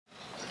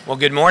Well,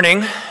 good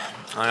morning.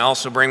 I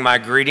also bring my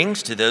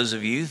greetings to those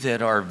of you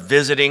that are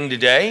visiting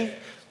today.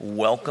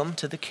 Welcome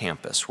to the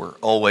campus. We're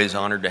always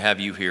honored to have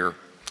you here.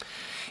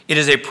 It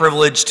is a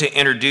privilege to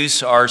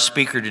introduce our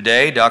speaker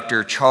today,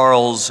 Dr.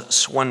 Charles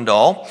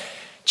Swindoll,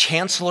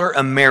 Chancellor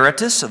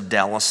Emeritus of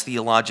Dallas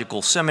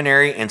Theological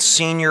Seminary and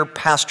Senior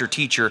Pastor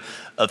Teacher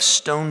of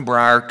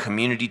Stonebriar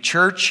Community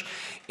Church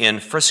in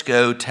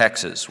Frisco,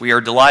 Texas. We are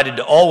delighted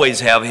to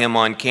always have him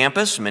on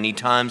campus many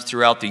times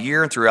throughout the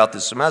year and throughout the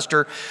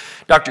semester.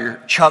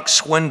 Dr. Chuck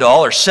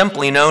Swindoll, or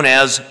simply known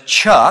as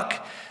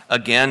Chuck,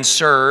 again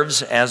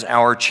serves as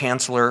our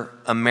Chancellor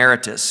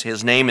Emeritus.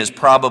 His name is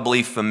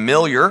probably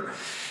familiar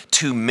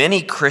to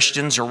many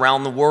Christians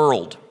around the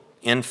world.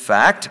 In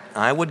fact,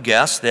 I would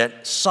guess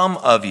that some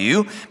of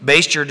you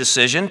based your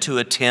decision to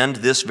attend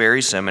this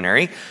very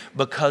seminary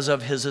because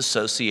of his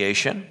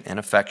association and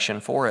affection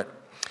for it.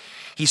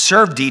 He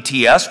served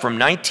DTS from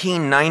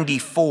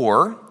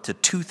 1994 to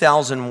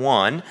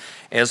 2001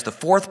 as the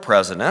fourth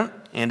president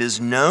and is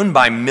known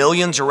by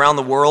millions around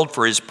the world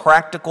for his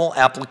practical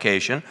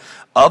application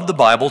of the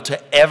Bible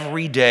to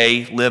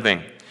everyday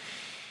living.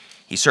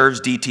 He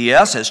serves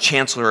DTS as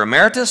Chancellor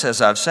Emeritus,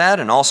 as I've said,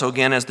 and also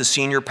again as the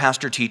Senior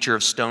Pastor Teacher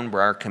of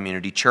Stonebriar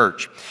Community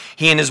Church.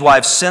 He and his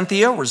wife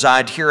Cynthia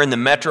reside here in the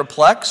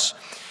Metroplex,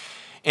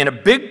 and a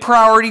big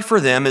priority for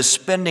them is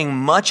spending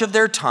much of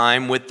their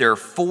time with their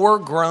 4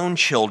 grown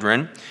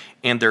children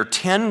and their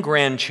 10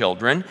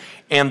 grandchildren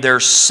and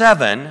their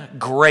 7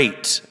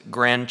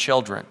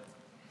 great-grandchildren.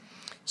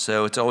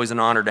 So it's always an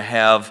honor to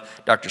have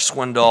Dr.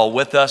 Swindoll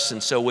with us,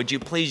 and so would you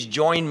please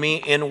join me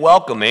in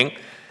welcoming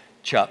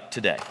Chuck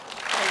today.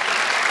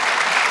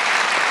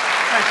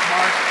 Thanks,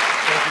 Mark.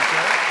 Thank you,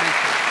 Chuck. Thank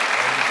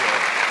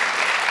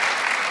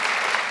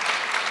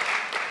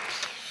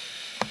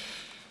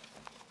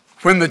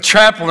you. When the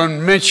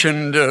chaplain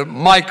mentioned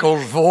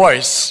Michael's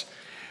voice,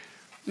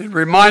 it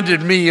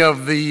reminded me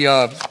of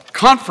the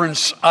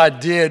conference I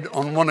did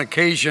on one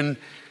occasion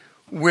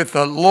with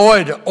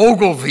Lloyd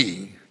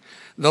Ogilvie,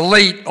 the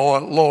late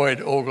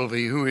Lloyd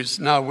Ogilvie, who is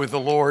now with the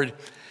Lord.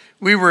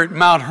 We were at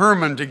Mount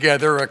Hermon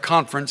together, a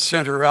conference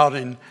center out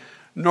in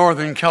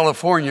Northern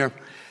California.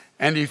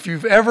 And if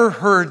you've ever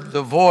heard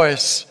the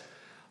voice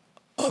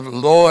of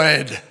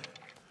Lloyd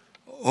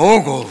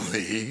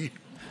Ogilvie,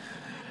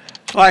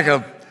 like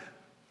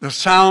the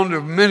sound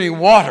of many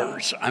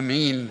waters, I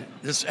mean,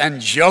 this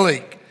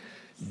angelic,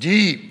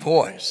 deep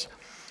voice.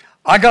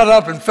 I got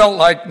up and felt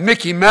like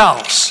Mickey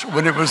Mouse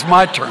when it was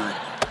my turn.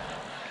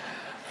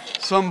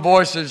 Some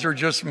voices are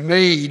just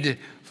made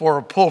for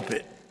a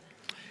pulpit.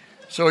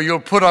 So you'll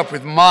put up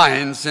with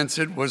mine since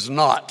it was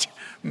not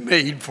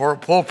made for a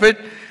pulpit,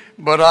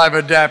 but I've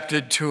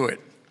adapted to it.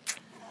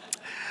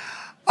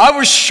 I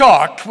was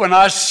shocked when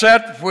I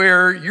sat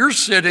where you're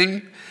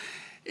sitting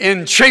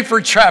in Schaefer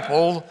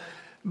Chapel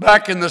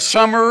back in the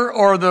summer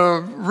or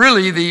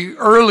the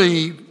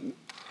early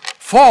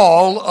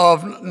fall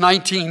of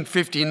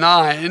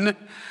 1959.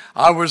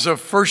 I was a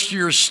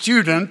first-year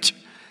student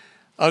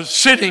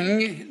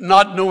sitting,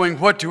 not knowing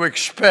what to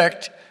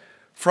expect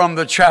from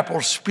the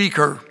chapel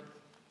speaker.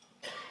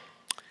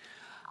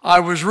 I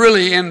was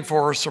really in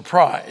for a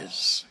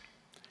surprise.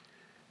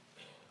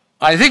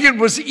 I think it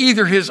was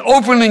either his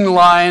opening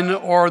line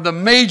or the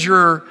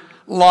major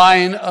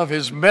line of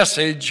his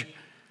message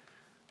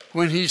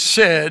when he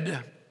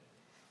said,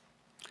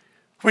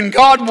 when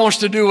God wants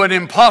to do an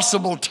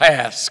impossible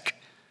task,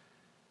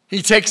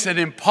 he takes an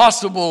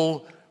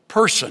impossible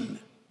person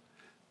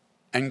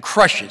and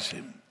crushes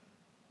him.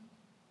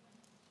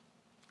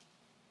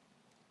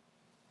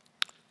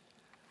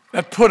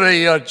 That put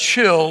a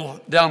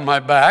chill down my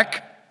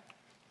back.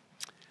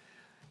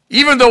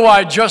 Even though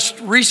I just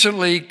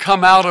recently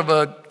come out of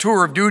a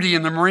tour of duty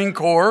in the Marine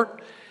Corps,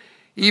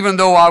 even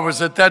though I was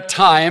at that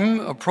time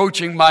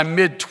approaching my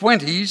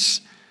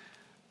mid-20s,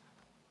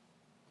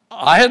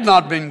 I had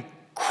not been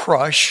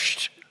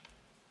crushed.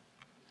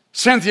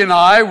 Cynthia and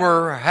I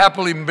were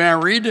happily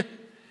married.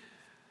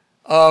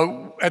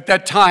 At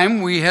that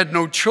time, we had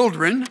no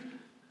children,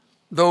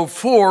 though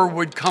 4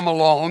 would come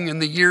along in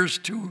the years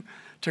to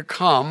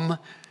come.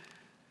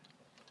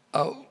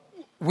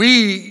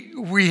 We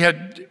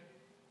had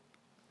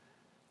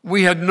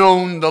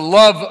known the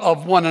love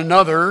of one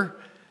another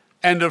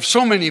and of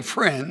so many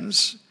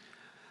friends.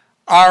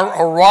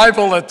 Our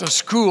arrival at the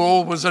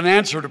school was an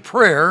answer to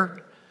prayer,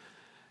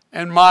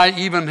 and my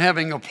even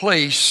having a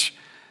place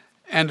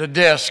and a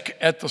desk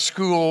at the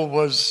school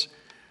was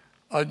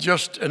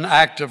just an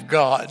act of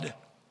God,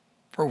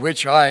 for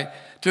which I,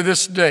 to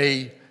this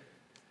day,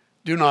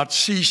 do not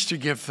cease to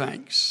give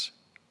thanks.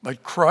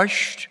 But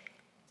crushed,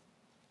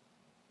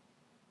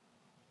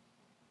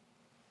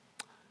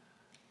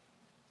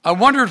 I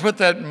wondered what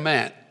that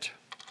meant.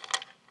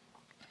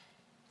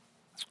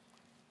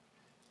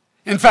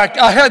 In fact,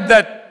 I had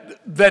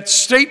that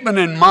statement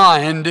in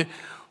mind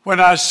when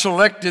I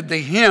selected the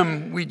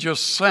hymn we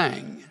just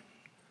sang.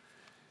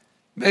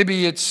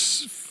 Maybe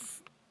its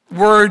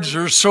words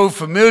are so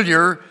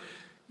familiar,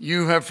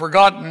 you have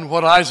forgotten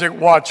what Isaac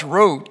Watts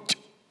wrote.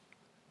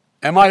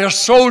 Am I a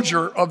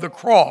soldier of the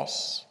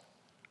cross?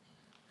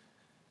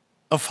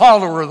 a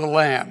follower of the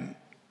Lamb?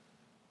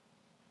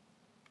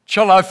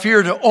 Shall I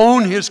fear to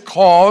own his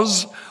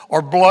cause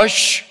or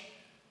blush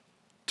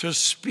to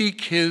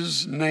speak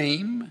his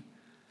name?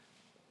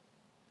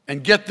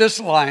 And get this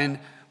line,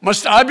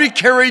 must I be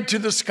carried to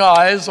the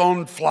skies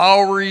on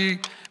flowery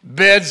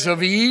beds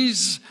of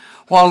ease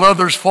while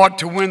others fought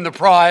to win the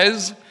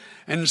prize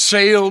and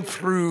sailed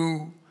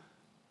through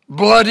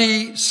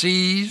bloody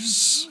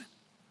seas?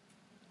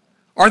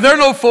 Are there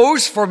no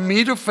foes for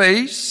me to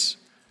face?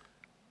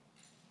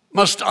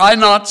 Must I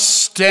not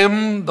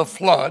stem the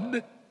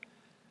flood?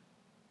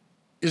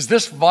 Is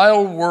this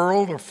vile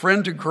world a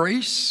friend to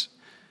grace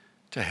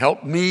to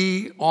help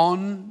me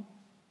on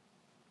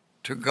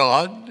to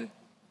God?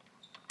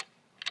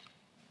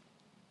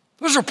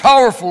 Those are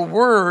powerful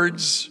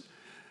words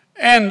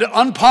and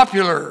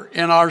unpopular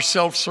in our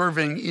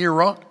self-serving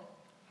era,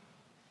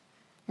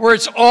 where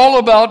it's all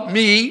about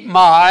me,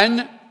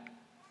 mine,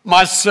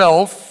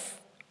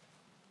 myself,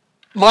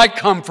 my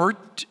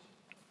comfort,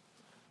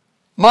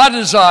 my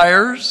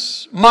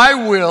desires, my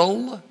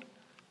will,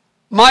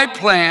 my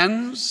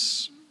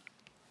plans,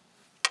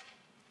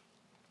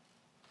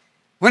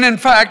 when in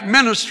fact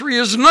ministry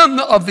is none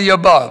of the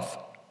above.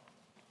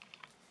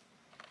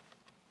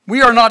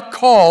 We are not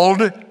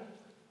called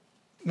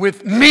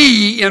with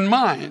me in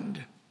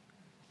mind.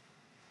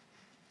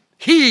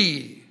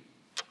 He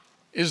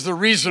is the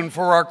reason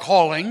for our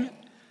calling.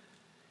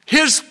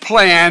 His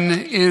plan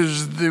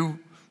is the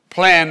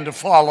plan to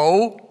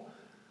follow,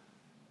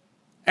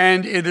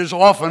 and it is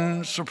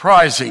often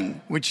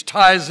surprising, which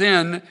ties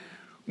in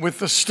with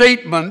the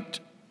statement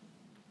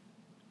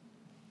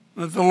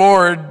that the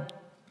Lord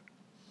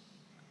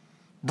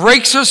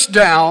breaks us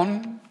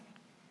down,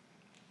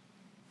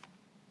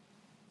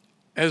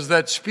 as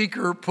that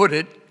speaker put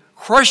it,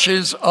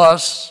 crushes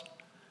us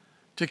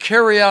to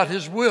carry out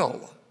his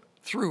will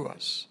through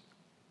us.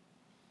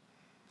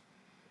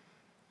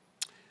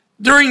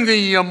 During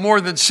the more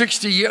than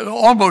 60,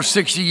 almost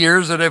 60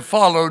 years that have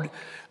followed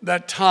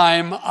that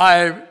time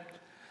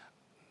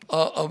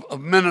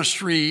of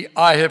ministry,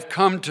 I have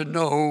come to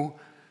know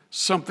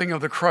something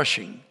of the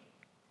crushing,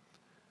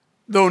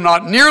 though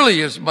not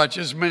nearly as much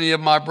as many of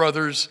my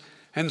brothers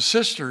and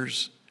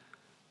sisters.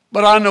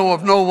 But I know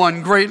of no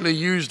one greatly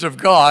used of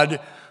God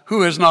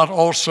who has not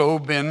also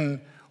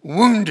been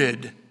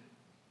wounded,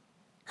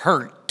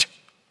 hurt,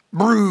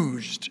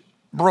 bruised,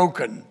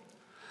 broken,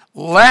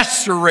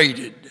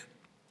 lacerated,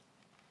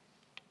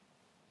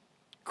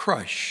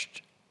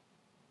 crushed.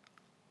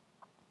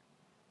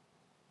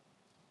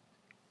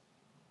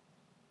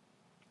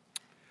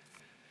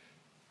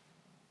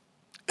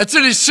 It's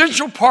an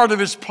essential part of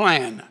his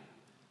plan.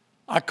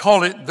 I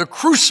call it the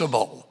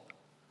crucible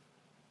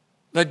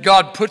that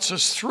God puts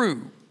us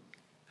through.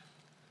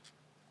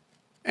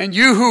 And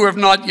you who have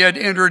not yet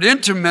entered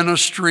into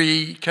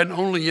ministry can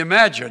only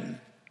imagine.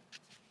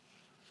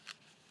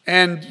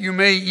 And you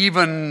may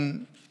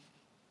even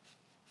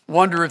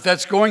wonder if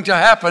that's going to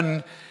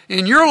happen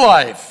in your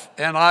life.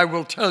 And I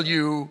will tell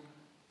you,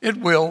 it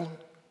will.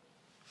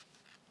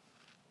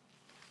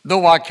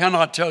 Though I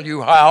cannot tell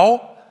you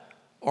how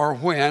or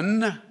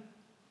when,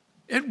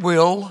 it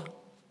will.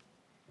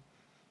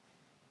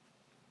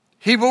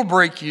 He will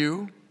break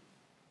you.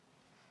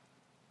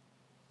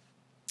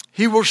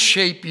 He will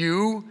shape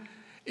you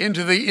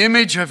into the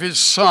image of his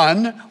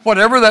Son,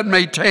 whatever that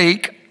may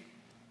take.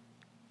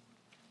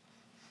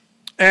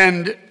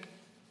 And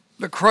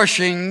the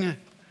crushing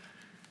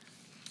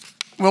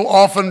will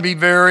often be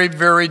very,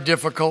 very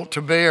difficult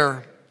to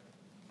bear.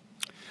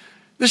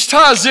 This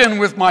ties in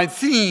with my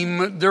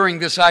theme during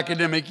this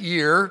academic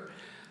year.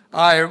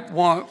 I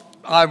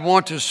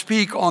want to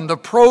speak on the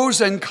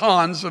pros and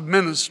cons of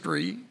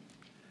ministry.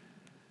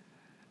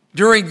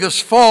 During this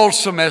fall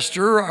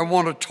semester, I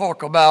want to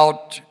talk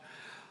about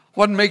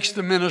what makes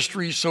the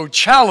ministry so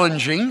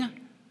challenging.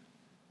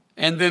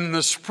 And then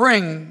the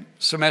spring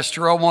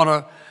semester, I want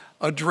to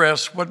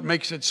address what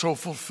makes it so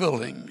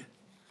fulfilling.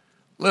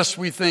 Lest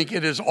we think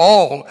it is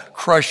all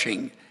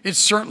crushing. It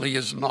certainly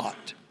is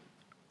not.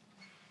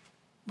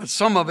 But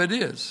some of it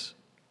is.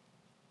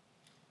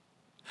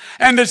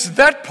 And it's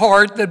that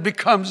part that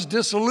becomes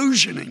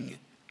disillusioning,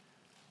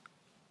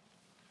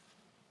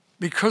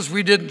 because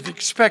we didn't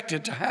expect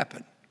it to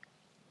happen.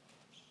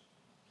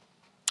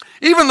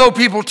 Even though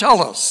people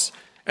tell us,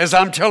 as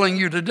I'm telling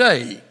you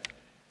today,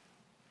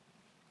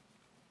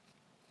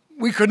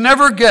 we could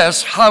never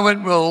guess how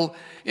it will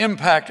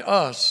impact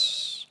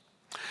us.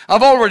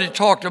 I've already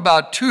talked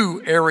about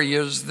two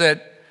areas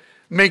that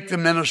make the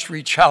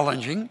ministry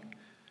challenging.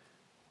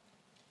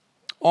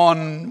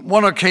 On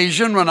one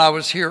occasion, when I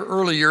was here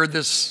earlier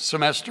this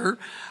semester,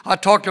 I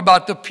talked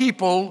about the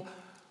people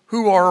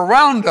who are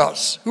around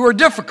us, who are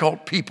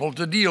difficult people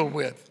to deal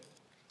with.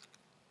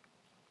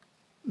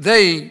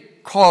 They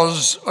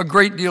cause a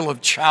great deal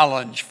of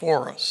challenge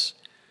for us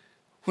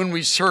when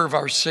we serve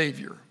our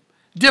Savior.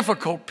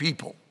 Difficult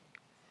people.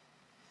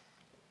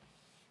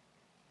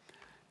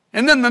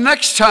 And then the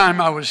next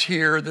time I was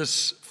here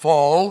this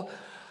fall,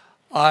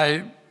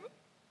 I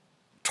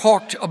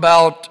talked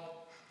about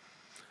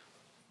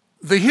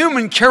the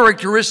human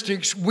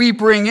characteristics we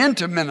bring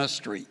into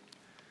ministry,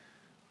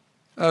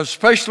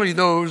 especially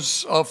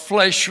those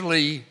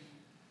fleshly,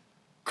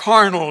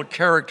 carnal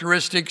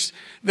characteristics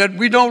that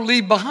we don't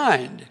leave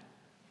behind.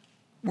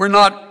 We're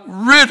not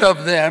rid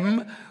of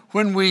them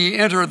when we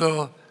enter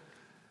the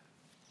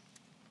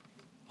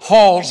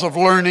halls of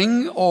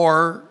learning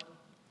or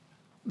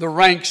the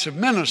ranks of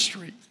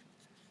ministry.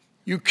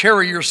 You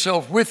carry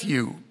yourself with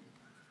you.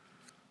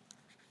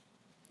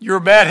 Your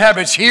bad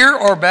habits here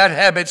or bad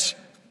habits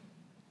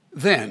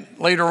then,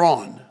 later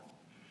on.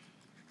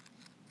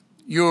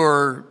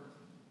 Your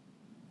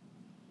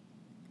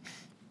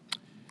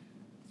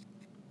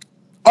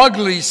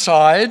ugly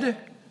side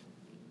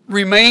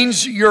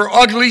remains your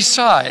ugly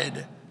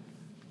side.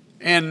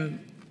 And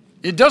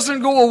it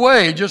doesn't go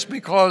away just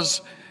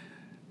because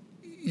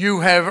you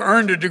have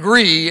earned a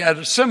degree at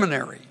a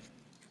seminary,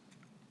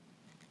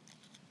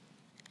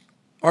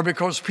 or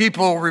because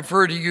people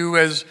refer to you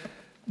as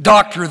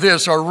doctor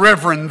this or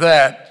reverend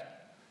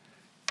that.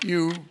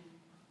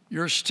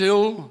 You're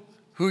still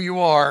who you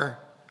are,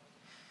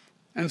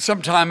 and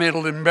sometime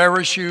it'll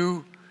embarrass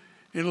you.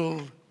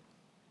 It'll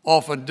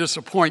often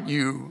disappoint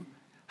you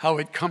how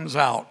it comes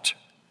out.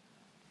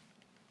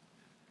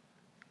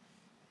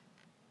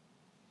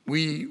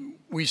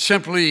 We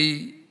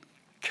simply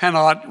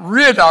cannot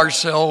rid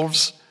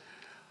ourselves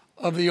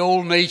of the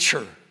old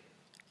nature.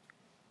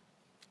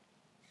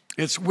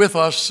 It's with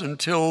us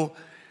until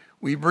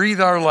we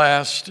breathe our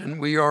last and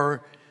we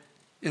are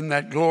in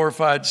that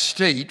glorified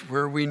state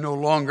where we no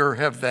longer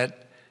have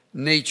that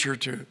nature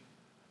to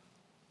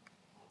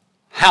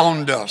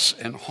hound us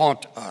and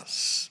haunt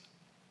us.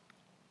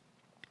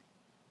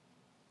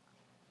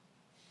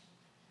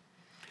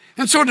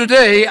 And so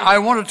today I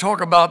want to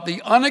talk about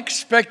the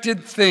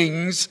unexpected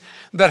things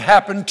that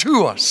happen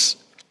to us.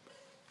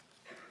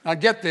 Now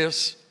get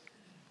this,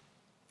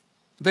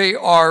 they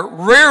are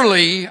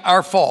rarely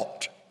our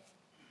fault.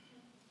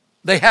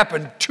 They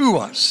happen to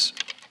us.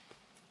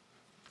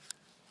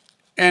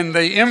 And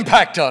they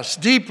impact us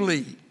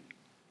deeply.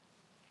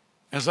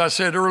 As I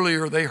said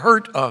earlier, they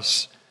hurt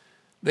us.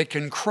 They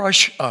can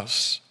crush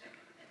us.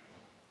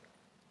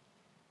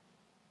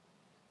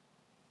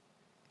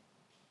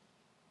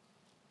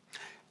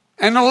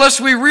 And unless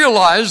we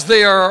realize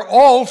they are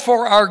all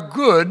for our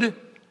good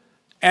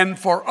and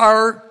for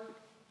our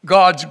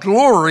God's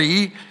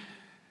glory,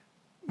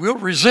 we'll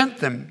resent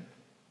them.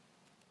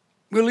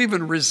 We'll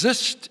even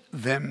resist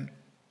them.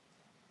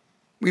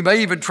 We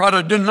may even try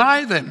to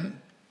deny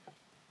them.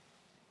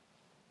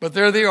 But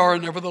there they are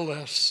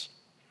nevertheless.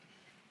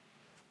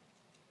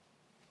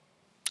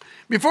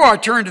 Before I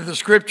turn to the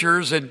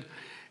scriptures and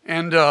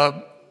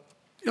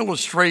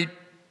illustrate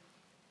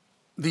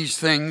these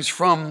things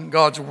from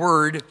God's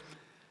word,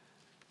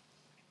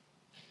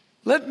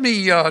 let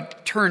me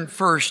turn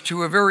first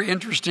to a very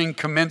interesting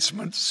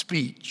commencement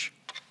speech.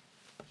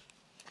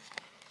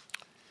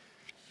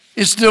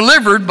 It's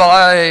delivered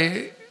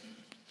by,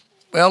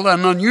 well,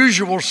 an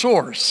unusual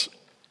source.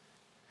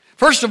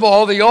 First of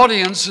all, the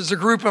audience is a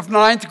group of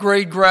 9th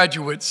grade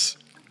graduates.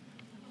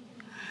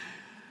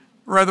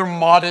 Rather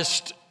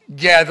modest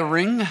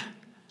gathering.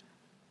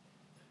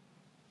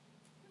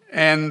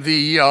 And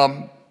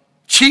the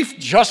Chief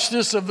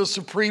Justice of the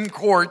Supreme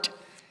Court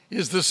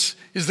is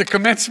the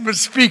commencement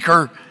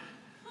speaker,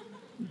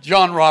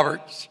 John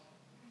Roberts.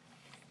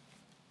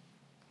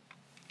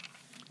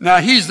 Now,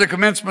 he's the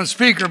commencement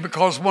speaker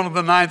because one of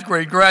the 9th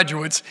grade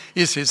graduates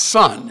is his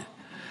son.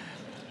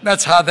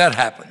 That's how that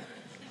happened.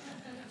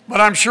 But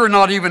I'm sure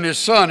not even his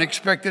son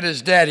expected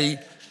his daddy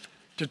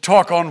to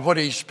talk on what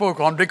he spoke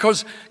on,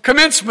 because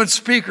commencement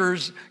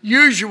speakers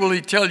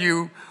usually tell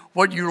you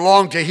what you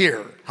long to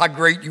hear, how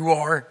great you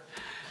are,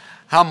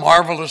 how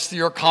marvelous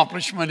your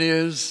accomplishment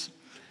is,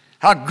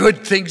 how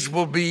good things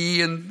will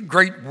be, and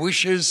great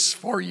wishes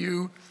for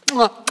you.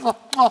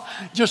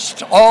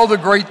 Just all the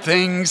great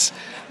things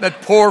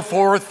that pour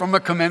forth from a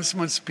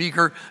commencement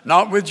speaker.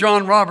 Not with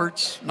John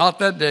Roberts, not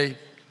that day.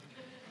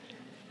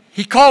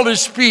 He called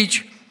his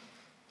speech,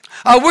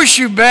 "I wish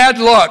you bad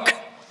luck."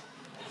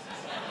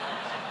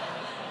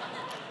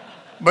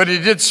 But he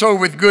did so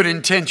with good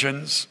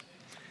intentions.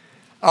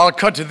 I'll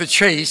cut to the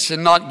chase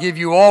and not give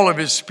you all of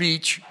his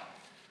speech.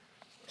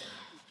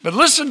 But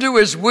listen to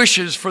his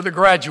wishes for the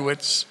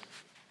graduates.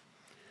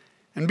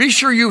 And be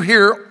sure you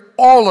hear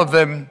all of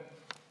them,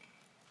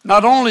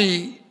 not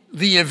only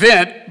the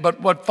event,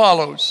 but what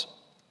follows.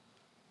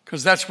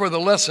 Because that's where the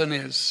lesson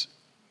is.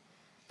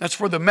 That's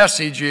where the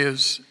message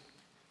is.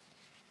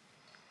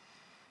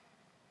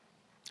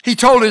 He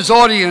told his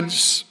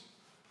audience,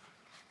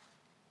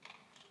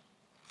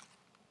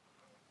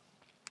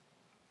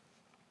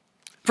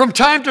 "From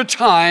time to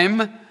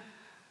time,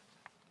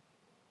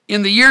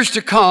 in the years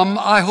to come,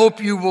 I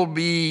hope you will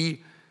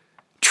be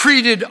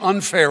treated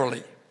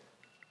unfairly.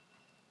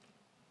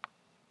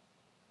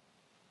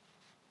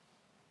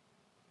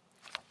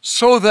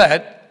 So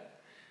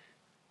that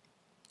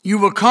you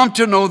will come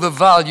to know the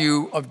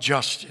value of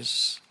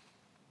justice.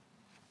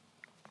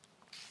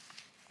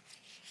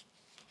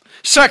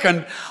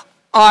 Second,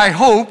 I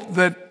hope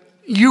that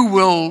you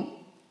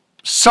will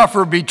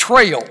suffer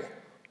betrayal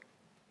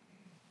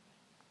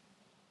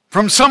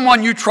from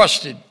someone you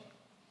trusted,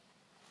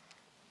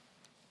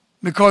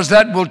 because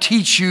that will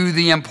teach you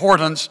the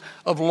importance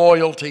of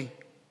loyalty.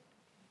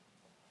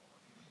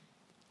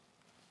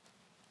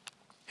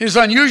 His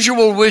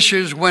unusual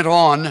wishes went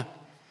on.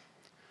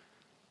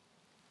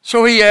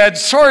 So he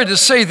adds, sorry to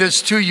say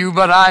this to you,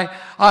 but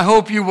I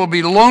hope you will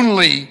be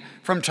lonely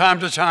from time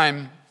to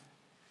time,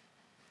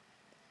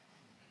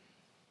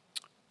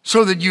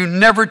 so that you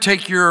never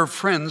take your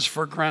friends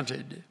for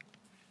granted.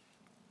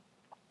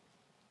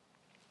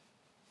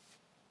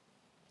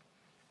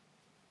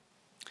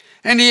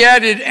 And he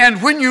added,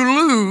 and when you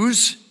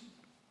lose,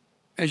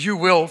 as you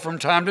will from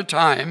time to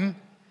time,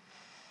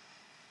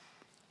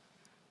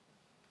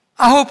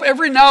 I hope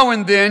every now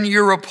and then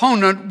your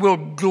opponent will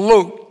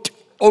gloat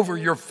over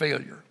your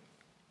failure.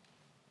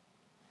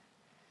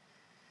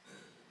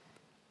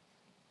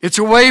 It's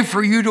a way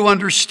for you to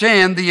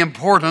understand the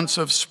importance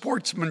of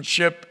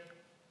sportsmanship.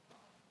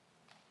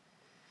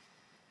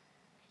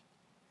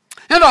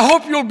 And I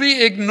hope you'll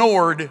be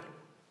ignored,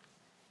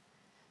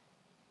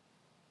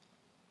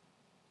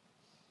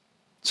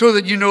 so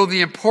that you know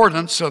the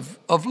importance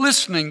of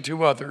listening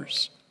to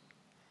others.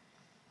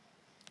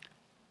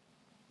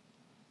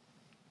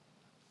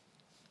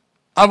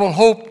 I will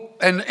hope,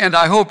 and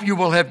I hope you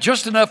will have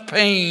just enough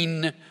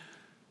pain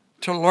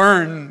to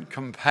learn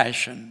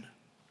compassion.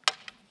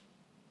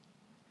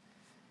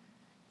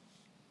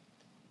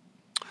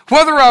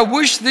 Whether I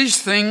wish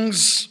these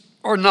things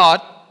or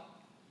not,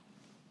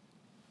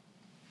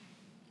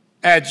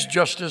 adds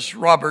Justice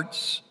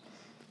Roberts,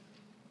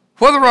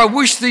 whether I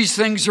wish these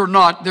things or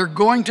not, they're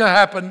going to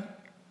happen.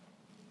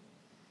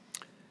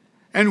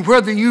 And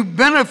whether you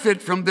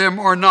benefit from them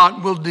or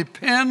not will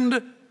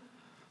depend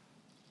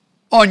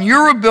on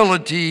your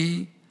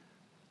ability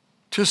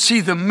to see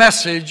the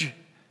message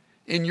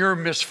in your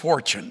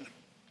misfortune.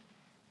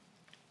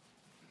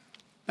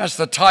 That's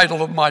the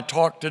title of my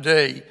talk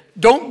today.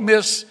 Don't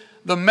miss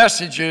the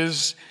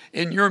messages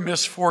in your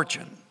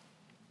misfortune.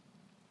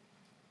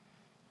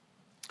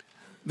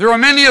 There are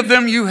many of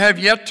them you have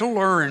yet to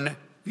learn.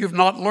 You've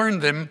not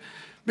learned them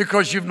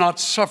because you've not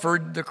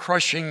suffered the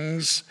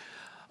crushings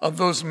of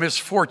those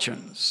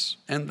misfortunes,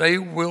 and they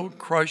will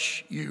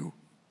crush you.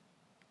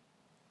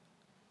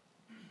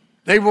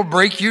 They will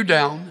break you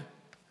down.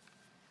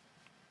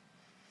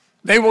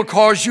 They will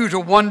cause you to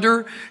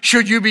wonder,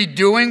 should you be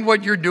doing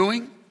what you're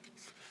doing?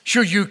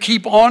 Should you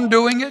keep on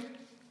doing it?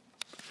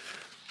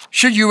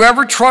 Should you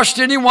ever trust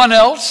anyone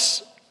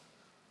else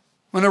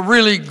when a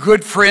really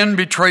good friend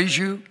betrays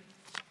you?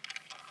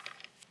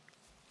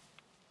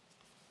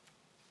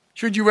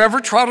 Should you ever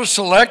try to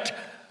select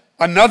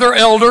another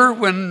elder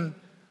when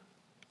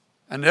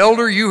an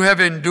elder you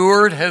have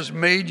endured has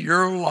made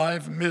your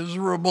life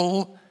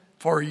miserable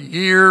for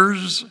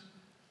years?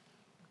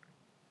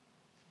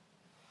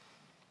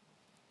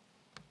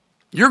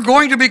 You're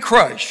going to be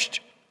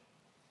crushed.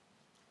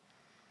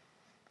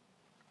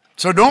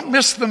 So don't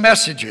miss the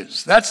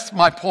messages. That's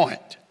my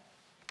point.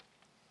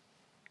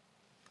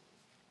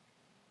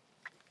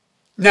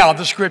 Now,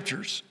 the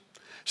scriptures.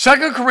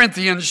 2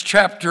 Corinthians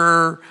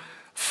chapter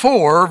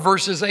 4,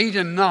 verses 8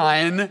 and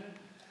 9,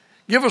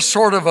 give us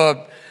sort of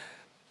a,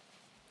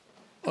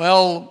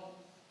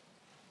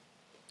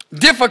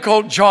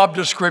 difficult job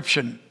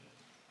description.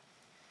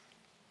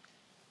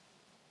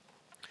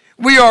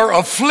 We are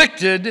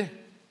afflicted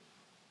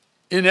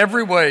in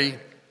every way.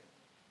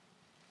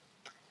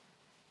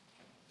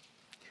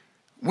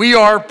 We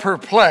are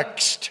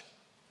perplexed.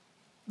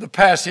 The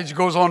passage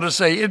goes on to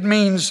say it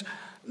means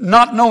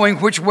not knowing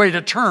which way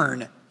to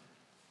turn.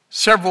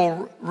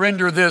 Several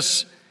render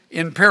this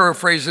in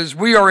paraphrases.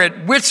 We are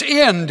at wit's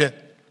end.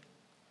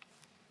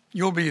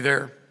 You'll be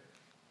there.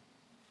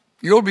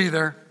 You'll be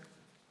there.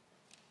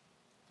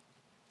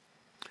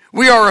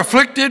 We are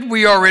afflicted.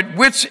 We are at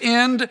wit's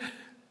end.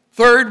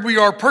 Third, we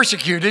are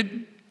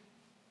persecuted.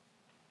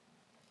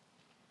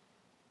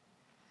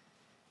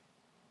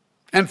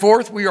 And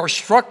fourth, we are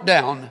struck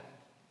down,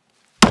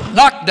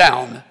 knocked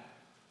down.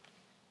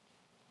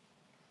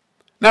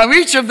 Now,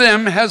 each of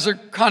them has a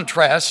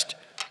contrast,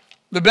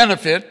 the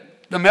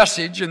benefit, the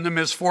message, and the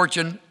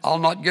misfortune. I'll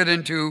not get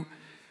into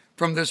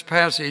from this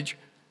passage.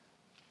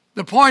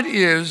 The point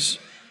is,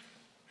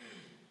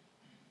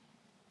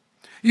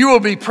 you will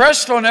be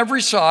pressed on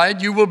every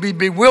side. You will be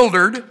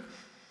bewildered.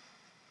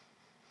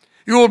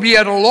 You will be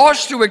at a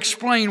loss to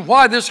explain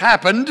why this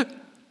happened.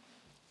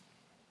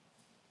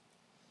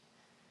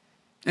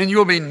 And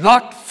you'll be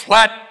knocked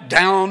flat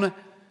down,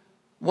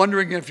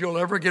 wondering if you'll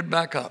ever get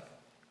back up.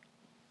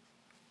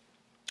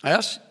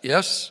 Yes,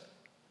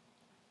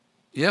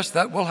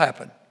 that will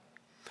happen.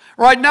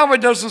 Right now,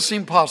 it doesn't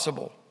seem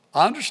possible.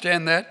 I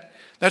understand that.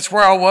 That's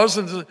where I was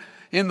in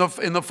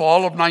the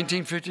fall of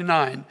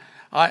 1959.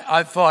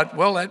 I thought,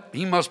 well,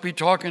 he must be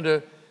talking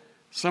to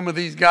some of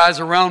these guys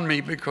around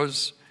me,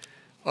 because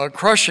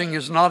crushing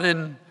is not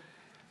in,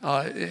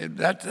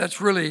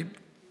 that's really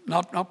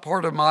not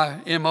part of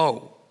my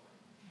MO.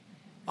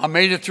 I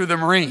made it through the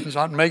Marines.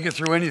 I'd make it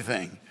through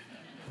anything.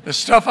 The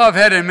stuff I've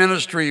had in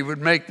ministry would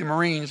make the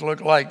Marines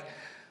look like,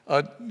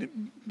 I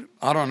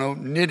don't know,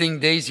 knitting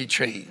daisy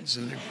chains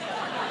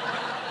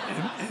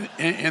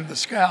in the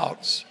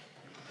Scouts.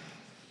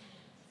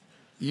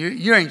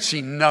 You ain't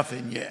seen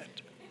nothing yet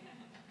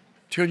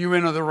till you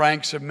enter the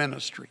ranks of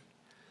ministry.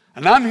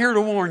 And I'm here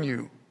to warn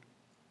you.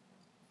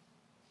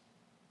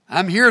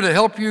 I'm here to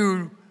help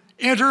you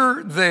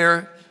enter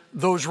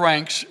those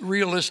ranks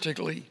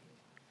realistically.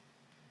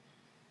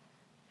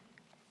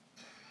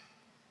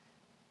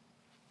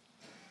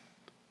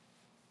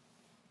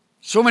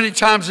 So many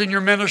times in your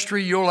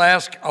ministry, you'll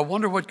ask, I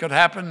wonder what could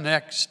happen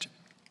next.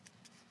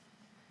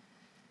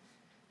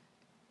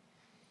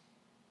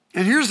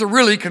 And here's the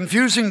really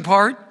confusing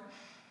part.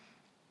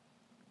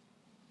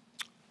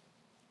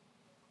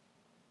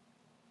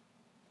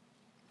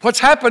 What's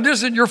happened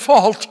isn't your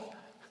fault.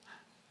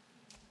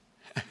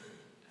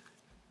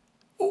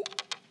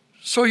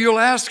 So you'll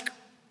ask,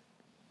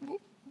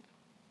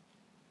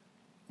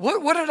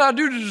 what did I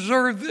do to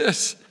deserve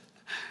this?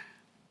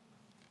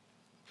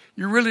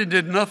 You really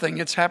did nothing.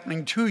 It's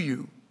happening to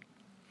you.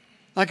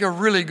 Like a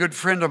really good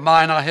friend of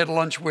mine I had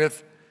lunch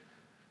with.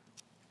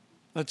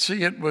 Let's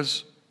see, it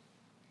was,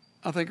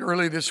 I think,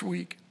 early this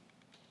week.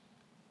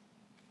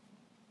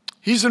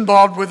 He's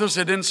involved with us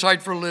at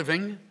Insight for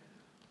Living.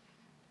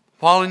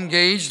 While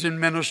engaged in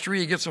ministry,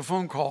 he gets a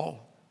phone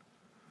call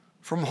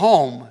from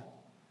home.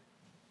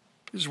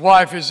 His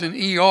wife is in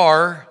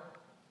ER.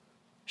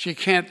 She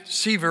can't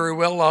see very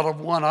well out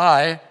of one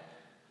eye.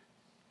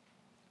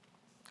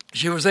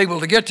 She was able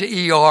to get to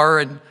ER,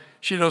 and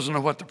she doesn't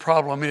know what the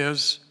problem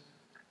is.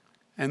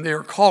 And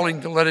they're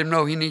calling to let him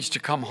know he needs to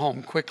come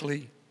home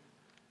quickly.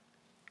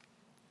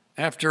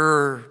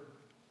 After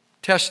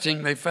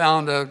testing, they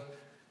found a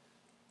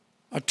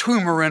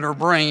tumor in her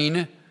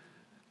brain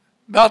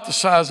about the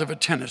size of a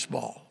tennis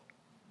ball.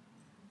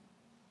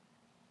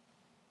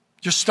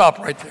 Just stop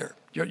right there.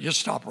 Just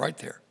stop right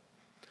there.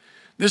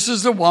 This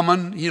is the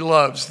woman he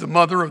loves, the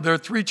mother of their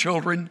 3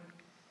 children.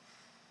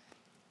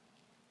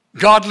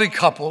 Godly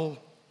couple,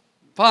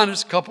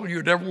 finest couple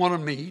you'd ever want to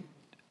meet.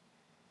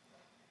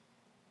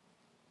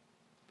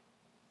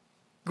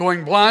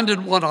 Going blind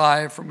in one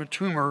eye from a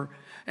tumor,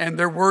 and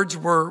their words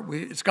were,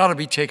 it's got to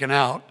be taken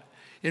out.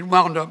 It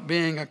wound up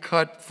being a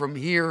cut from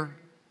here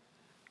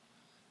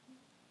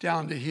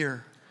down to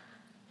here.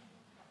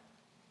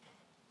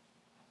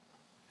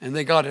 And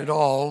they got it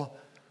all,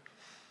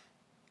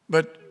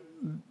 but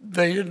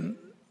they didn't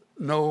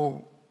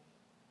know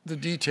the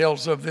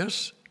details of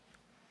this.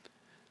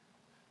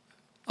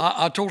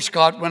 I told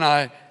Scott when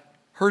I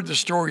heard the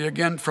story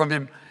again from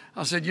him,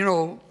 I said, you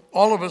know,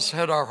 all of us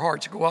had our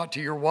hearts go out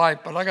to your wife,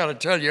 but I got to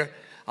tell you,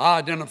 I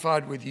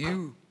identified with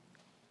you.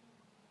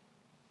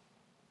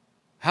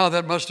 How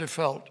that must have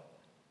felt.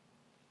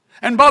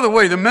 And by the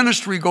way, the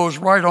ministry goes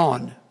right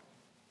on.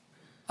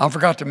 I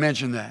forgot to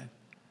mention that.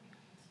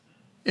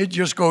 It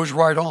just goes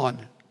right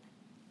on.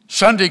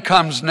 Sunday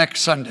comes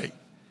next Sunday.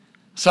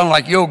 Sound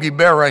like Yogi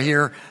Berra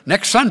here.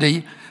 Next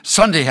Sunday,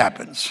 Sunday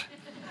happens.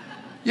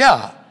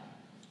 Yeah.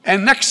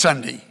 And next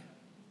Sunday,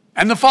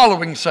 and the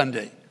following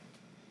Sunday,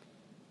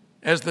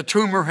 as the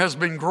tumor has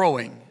been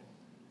growing,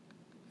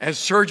 as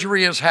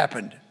surgery has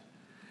happened,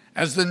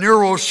 as the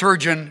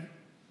neurosurgeon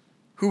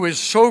who is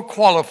so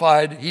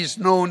qualified, he's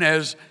known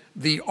as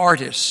the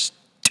artist,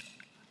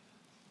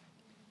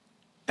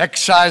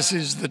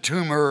 excises the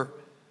tumor.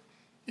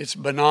 It's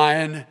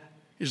benign.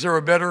 Is there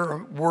a better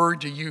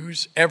word to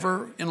use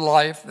ever in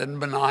life than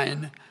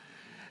benign?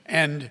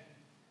 And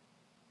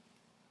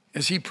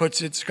as he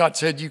puts it, Scott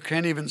said, you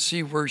can't even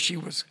see where she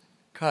was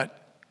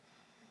cut.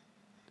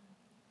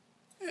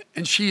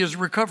 And she is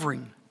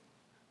recovering.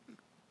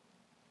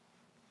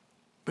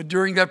 But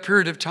during that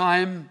period of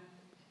time,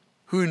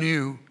 who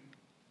knew?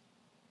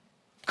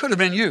 Could have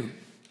been you.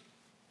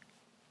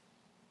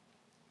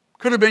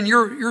 Could have been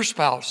your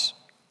spouse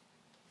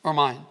or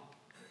mine.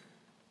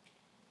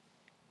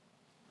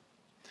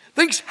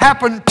 Things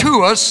happen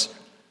to us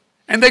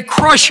and they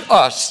crush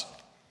us.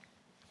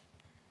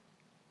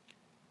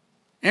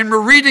 And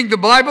we're reading the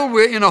Bible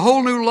in a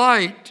whole new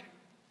light.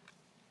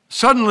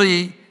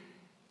 Suddenly,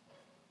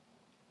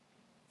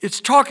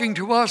 it's talking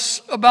to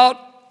us about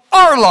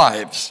our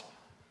lives.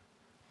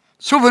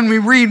 So when we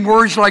read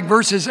words like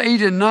verses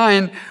 8 and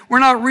 9, we're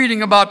not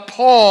reading about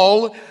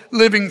Paul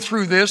living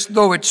through this,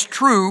 though it's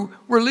true.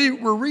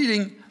 We're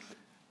reading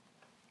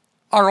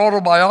our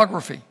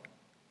autobiography,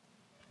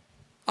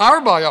 our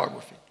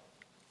biography.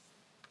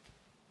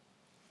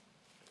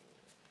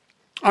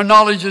 Our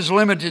knowledge is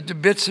limited to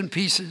bits and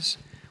pieces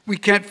we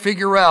can't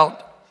figure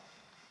out.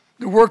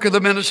 The work of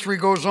the ministry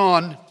goes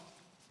on.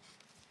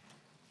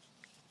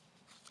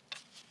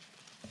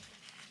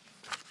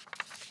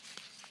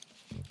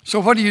 So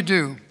what do you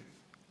do?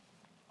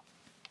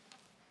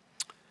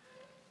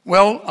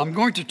 Well, I'm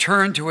going to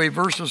turn to a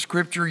verse of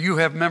scripture you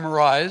have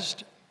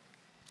memorized.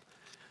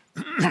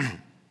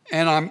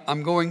 And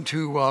I'm going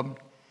to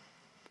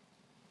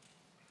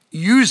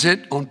use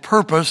it on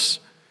purpose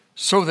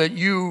so that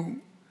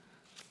you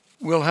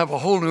will have a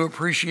whole new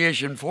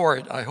appreciation for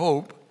it, I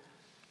hope.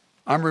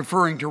 I'm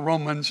referring to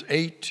Romans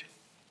 8.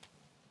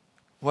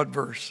 What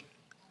verse?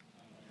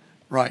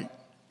 Right,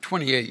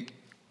 28.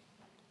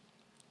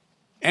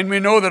 And we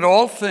know that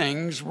all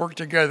things work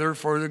together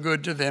for the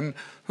good to them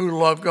who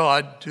love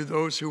God, to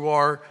those who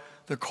are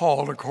the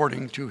called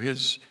according to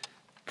his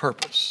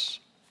purpose.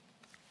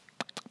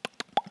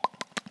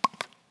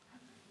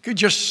 You could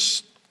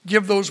just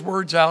give those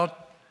words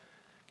out.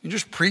 You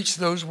just preach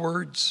those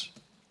words.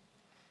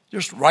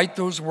 Just write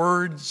those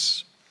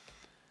words.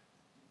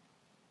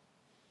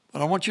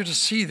 But I want you to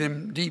see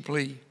them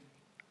deeply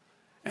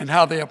and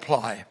how they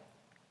apply.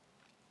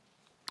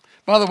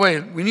 By the way,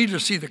 we need to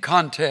see the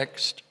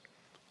context.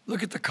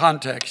 Look at the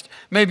context.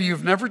 Maybe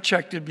you've never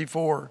checked it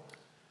before.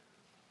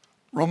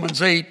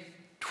 Romans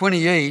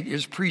 8:28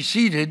 is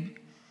preceded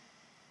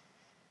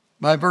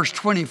by verse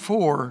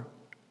 24.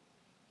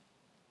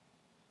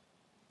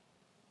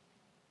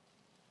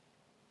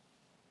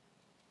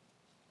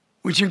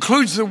 Which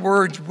includes the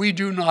words, we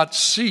do not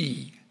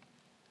see.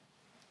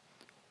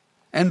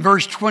 And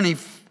verse 20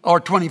 or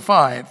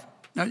 25.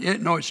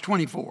 No, it's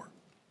 24.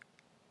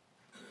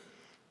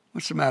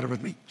 What's the matter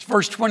with me? It's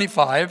verse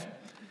 25.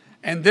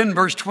 And then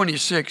verse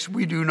 26,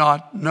 we do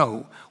not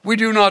know. We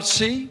do not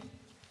see.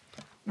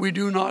 We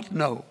do not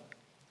know.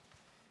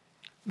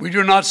 We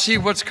do not see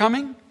what's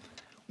coming.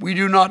 We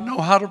do not know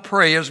how to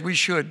pray as we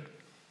should.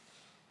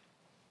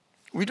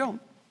 We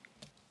don't.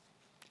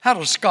 How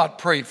does Scott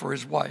pray for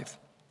his wife?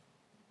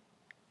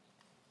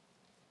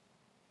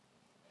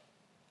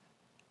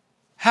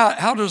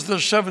 How does the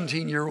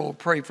 17-year-old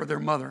pray for their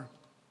mother?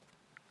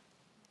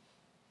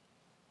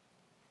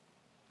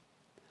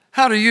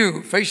 How do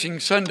you, facing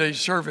Sunday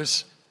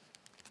service,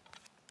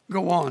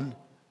 go on?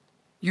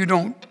 You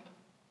don't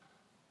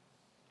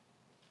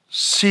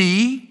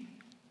see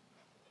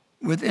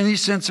with any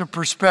sense of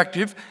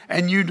perspective,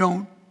 and you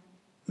don't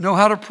know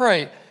how to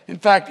pray. In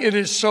fact, it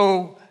is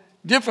so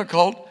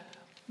difficult.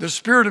 The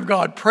Spirit of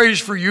God prays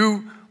for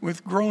you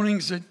with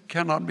groanings that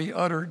cannot be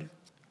uttered.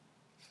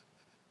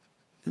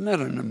 Isn't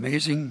that an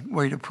amazing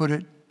way to put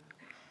it?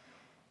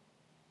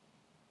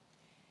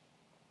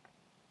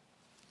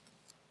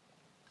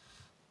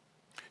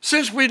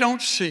 Since we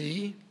don't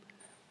see,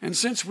 and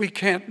since we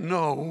can't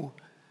know,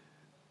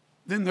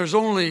 then there's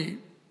only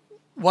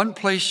one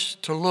place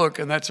to look,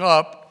 and that's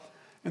up.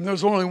 And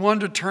there's only one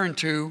to turn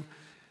to,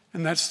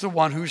 and that's the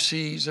one who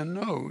sees and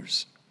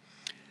knows.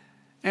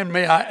 And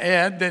may I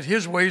add that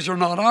his ways are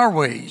not our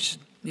ways,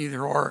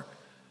 neither are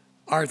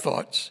our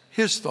thoughts,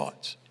 his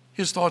thoughts.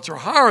 His thoughts are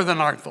higher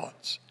than our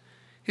thoughts.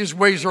 His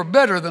ways are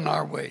better than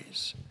our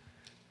ways.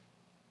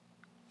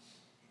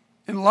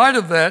 In light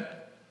of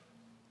that,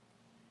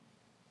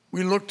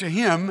 we look to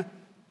him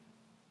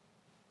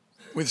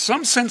with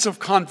some sense of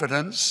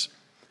confidence,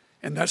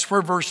 and that's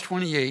where verse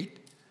 28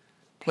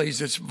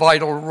 plays its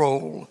vital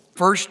role.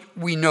 First,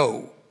 we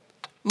know.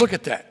 Look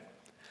at that.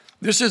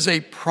 This is a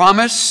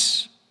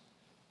promise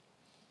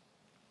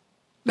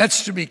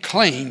that's to be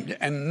claimed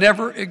and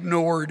never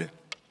ignored.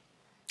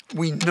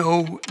 We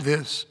know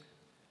this.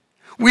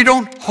 We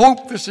don't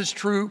hope this is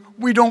true.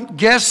 We don't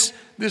guess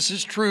this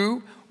is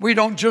true. We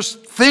don't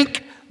just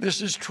think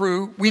this is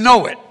true. We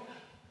know it.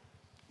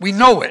 We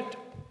know it.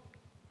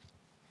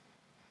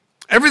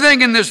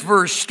 Everything in this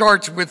verse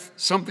starts with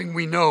something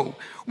we know.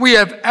 We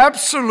have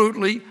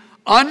absolutely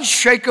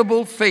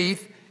unshakable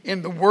faith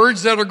in the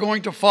words that are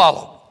going to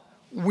follow.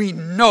 We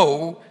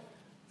know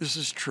this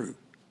is true.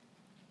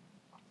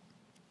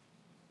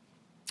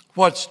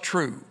 What's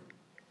true?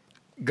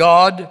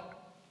 God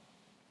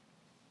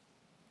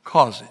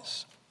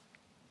causes.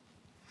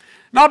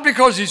 Not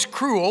because he's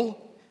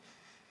cruel,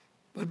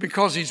 but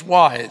because he's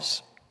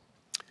wise.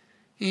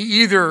 He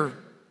either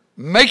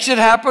makes it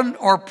happen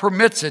or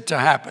permits it to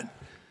happen.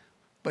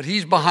 But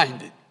he's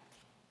behind it.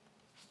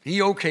 He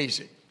okays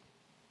it.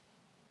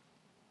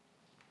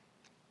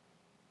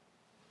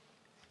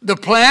 The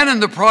plan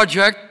and the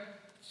project,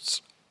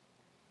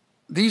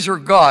 these are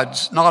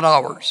God's, not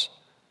ours.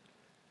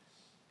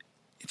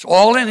 It's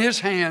all in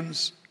his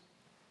hands.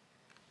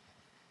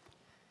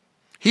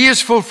 He is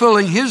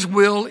fulfilling his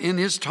will in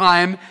his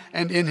time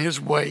and in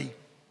his way.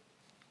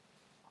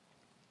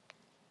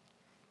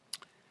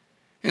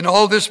 In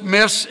all this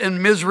mess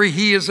and misery,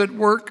 he is at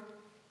work.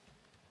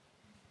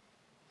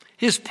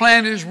 His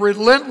plan is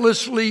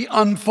relentlessly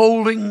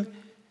unfolding.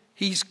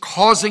 He's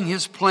causing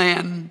his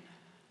plan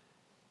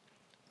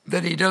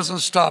that he doesn't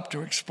stop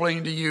to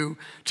explain to you.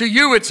 To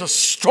you, it's a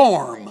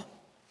storm.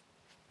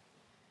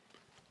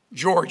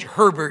 George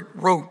Herbert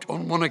wrote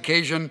on one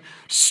occasion,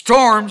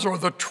 storms are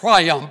the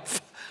triumph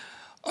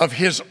of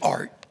his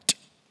art.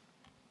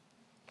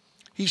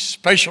 He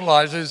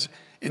specializes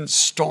in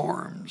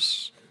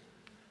storms.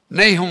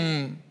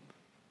 Nahum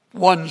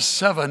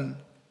 1:7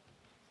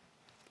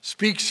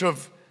 speaks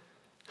of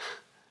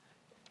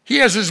he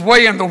has his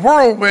way in the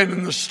whirlwind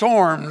and the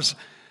storms,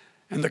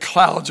 and the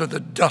clouds are the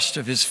dust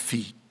of his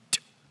feet.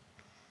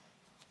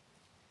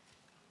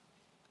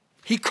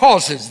 He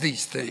causes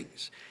these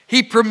things.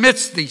 He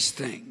permits these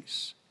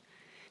things.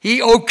 He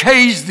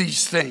okays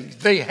these things.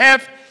 They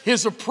have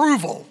his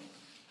approval.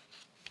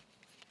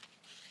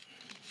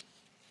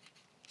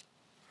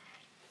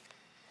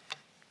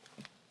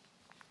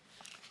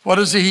 What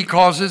is it? He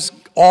causes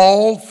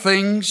all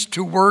things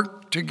to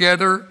work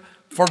together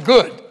for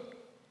good.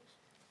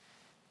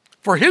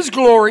 For his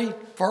glory,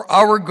 for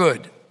our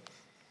good.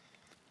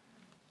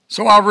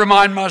 So I'll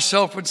remind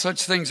myself when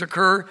such things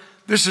occur,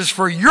 this is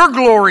for your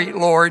glory,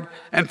 Lord,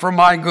 and for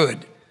my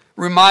good.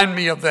 Remind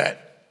me of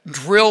that.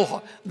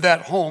 Drill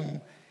that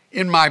home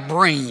in my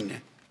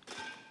brain.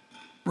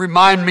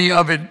 Remind me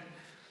of it.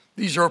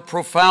 These are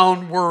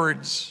profound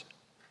words,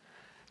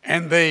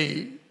 and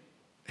they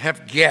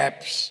have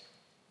gaps,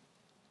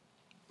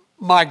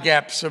 my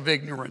gaps of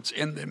ignorance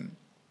in them.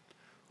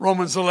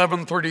 Romans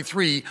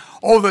 11:33.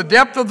 Oh, the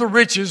depth of the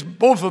riches,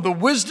 both of the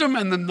wisdom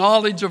and the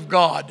knowledge of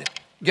God.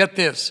 Get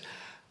this.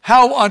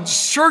 How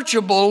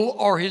unsearchable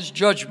are his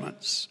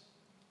judgments.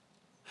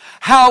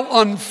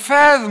 How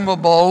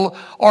unfathomable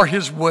are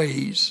his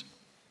ways.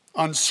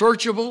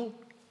 Unsearchable,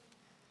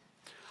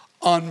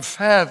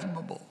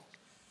 unfathomable.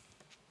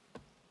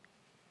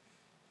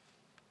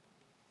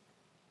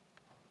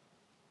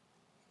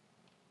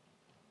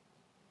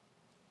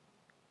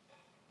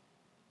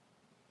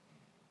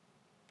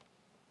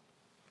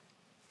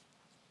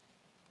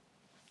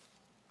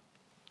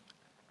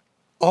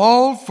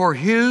 All for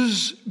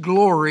his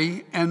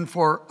glory and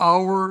for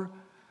our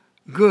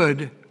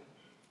good,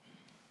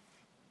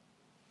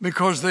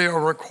 because they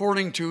are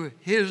according to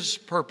his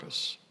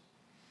purpose.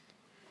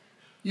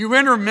 You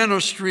enter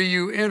ministry,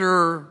 you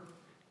enter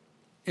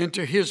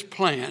into his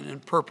plan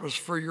and purpose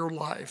for your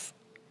life.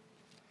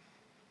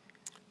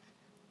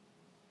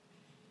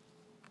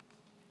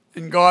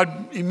 And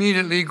God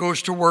immediately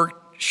goes to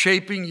work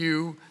shaping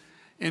you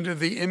into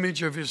the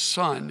image of his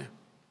Son.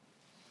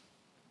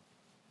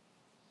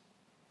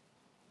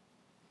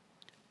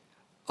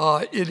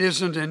 It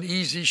isn't an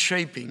easy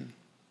shaping.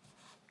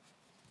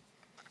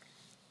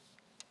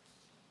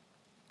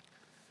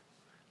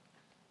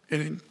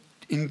 It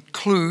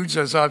includes,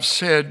 as I've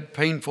said,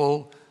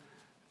 painful,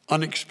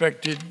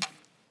 unexpected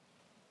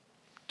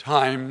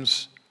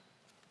times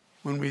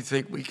when we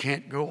think we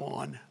can't go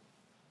on.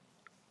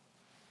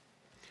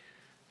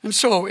 And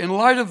so, in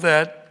light of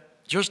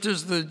that, just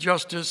as the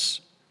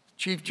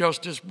Chief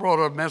Justice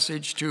brought a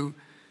message to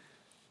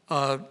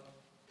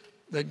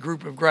that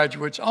group of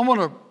graduates, I want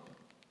to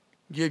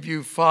give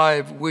you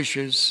 5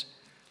 wishes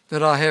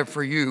that I have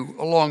for you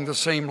along the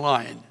same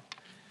line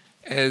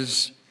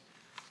as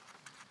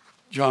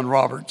John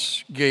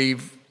Roberts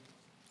gave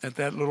at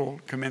that little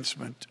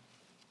commencement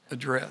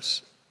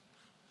address.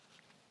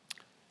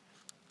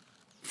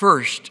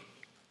 First,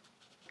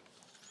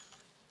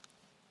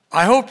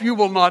 I hope you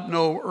will not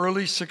know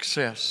early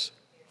success.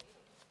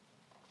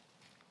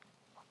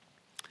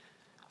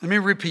 Let me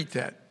repeat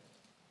that.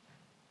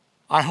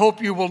 I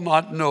hope you will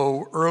not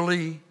know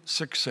early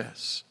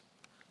success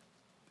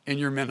in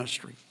your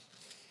ministry.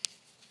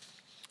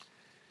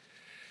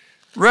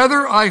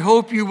 Rather, I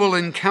hope you will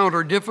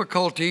encounter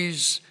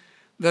difficulties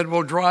that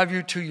will drive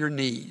you to your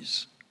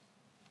knees.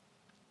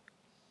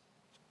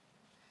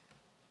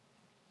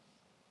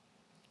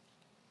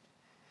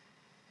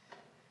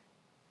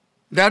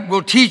 That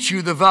will teach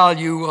you the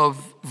value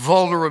of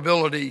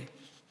vulnerability,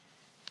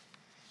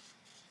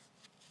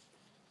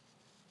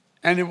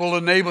 and it will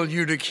enable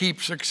you to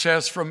keep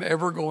success from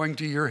ever going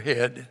to your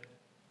head.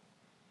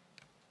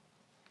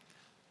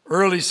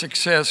 Early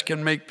success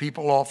can make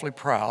people awfully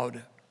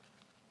proud.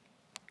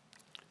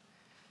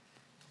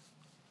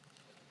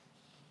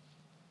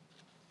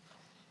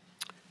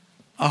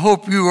 I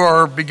hope you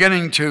are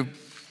beginning to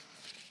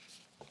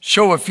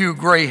show a few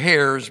gray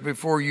hairs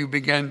before you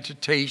begin to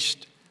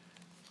taste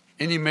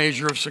any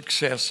measure of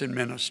success in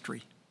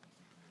ministry.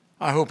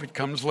 I hope it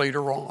comes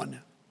later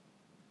on.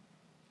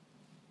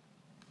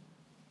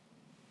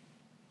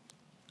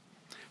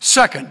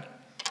 Second,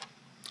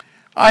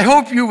 I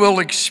hope you will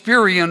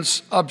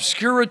experience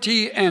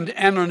obscurity and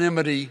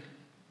anonymity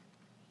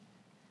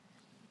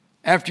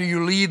after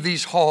you leave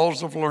these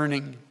halls of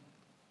learning.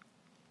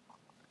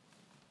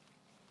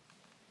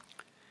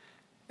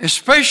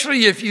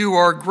 Especially if you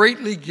are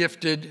greatly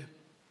gifted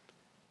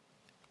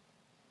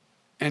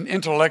and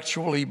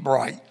intellectually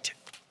bright.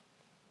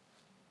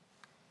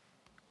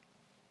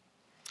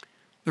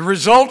 The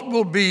result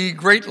will be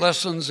great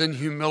lessons in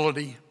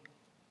humility,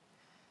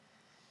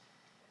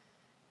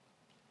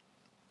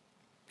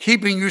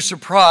 keeping you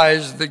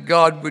surprised that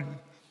God would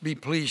be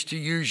pleased to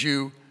use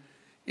you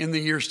in the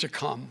years to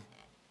come.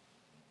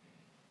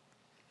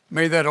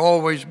 May that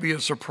always be a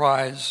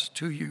surprise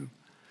to you.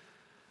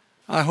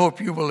 I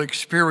hope you will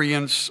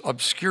experience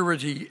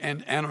obscurity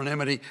and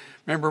anonymity.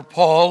 Remember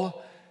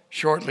Paul,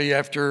 shortly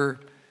after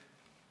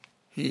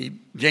he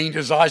gained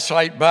his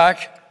eyesight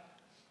back,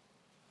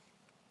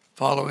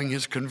 following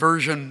his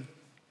conversion,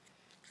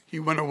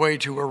 he went away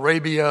to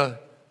Arabia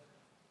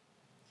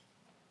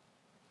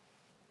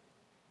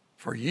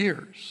for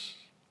years.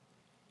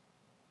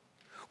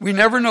 We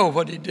never know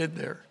what he did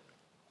there.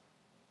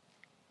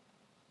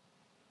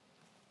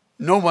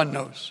 No one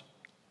knows.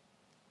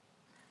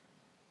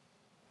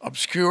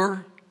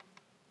 Obscure,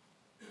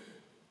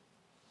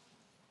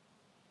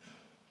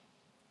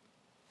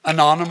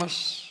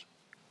 anonymous,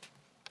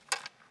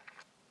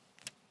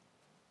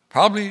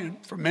 Probably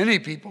for many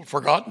people,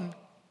 forgotten.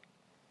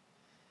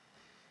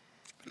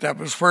 That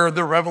was where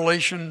the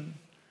revelation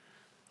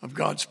of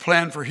God's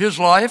plan for his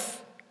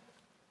life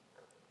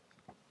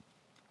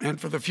and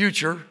for the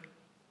future,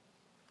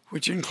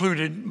 which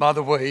included, by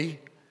the way,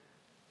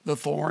 the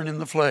thorn in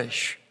the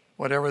flesh,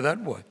 whatever that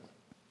was.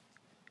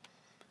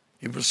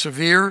 It was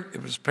severe,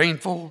 it was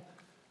painful.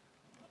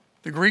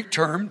 The Greek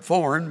term,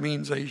 thorn,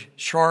 means a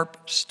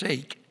sharp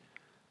stake.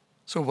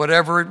 So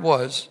whatever it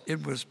was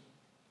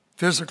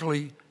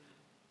physically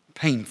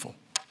painful.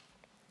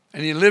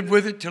 And he lived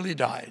with it till he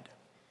died.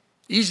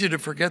 Easy to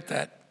forget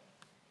that.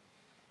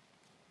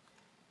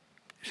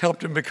 It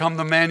helped him become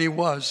the man he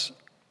was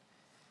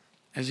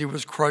as he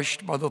was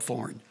crushed by the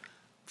thorn.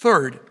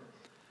 Third,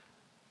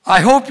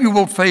 I hope you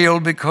will fail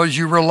because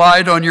you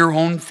relied on your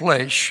own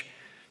flesh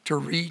to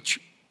reach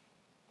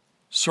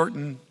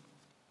certain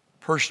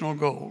personal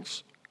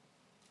goals.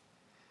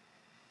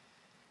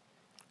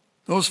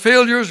 Those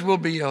failures will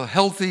be a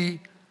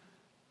healthy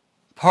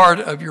part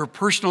of your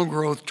personal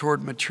growth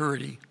toward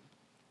maturity.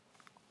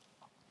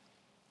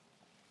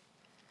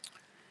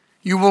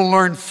 You will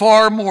learn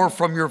far more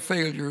from your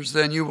failures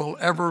than you will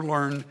ever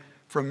learn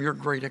from your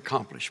great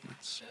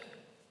accomplishments.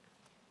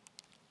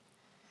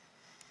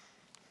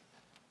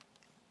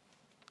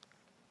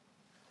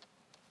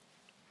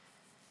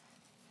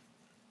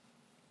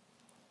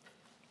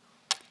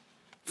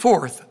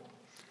 Fourth,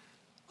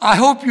 I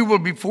hope you will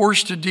be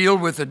forced to deal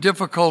with a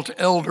difficult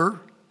elder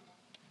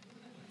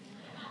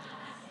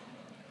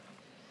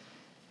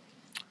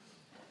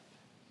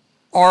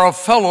or a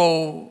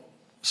fellow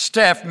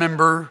staff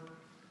member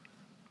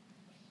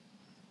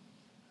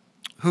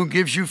who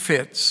gives you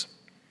fits.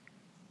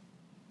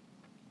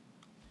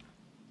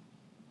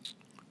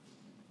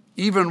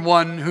 Even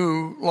one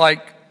who,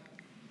 like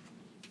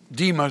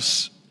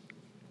Demas,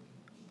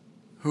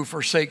 who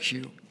forsakes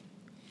you.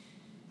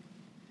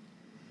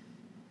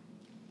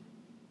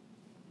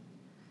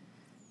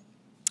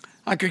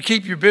 I could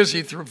keep you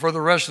busy for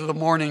the rest of the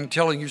morning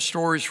telling you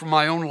stories from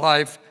my own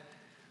life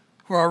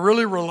where I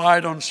really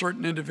relied on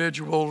certain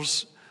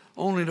individuals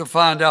only to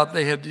find out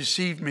they had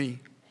deceived me.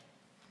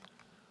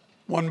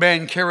 One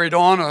man carried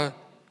on a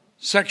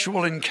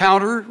sexual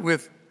encounter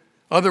with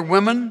other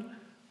women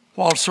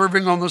while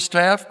serving on the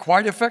staff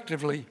quite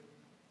effectively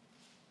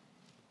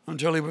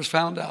until he was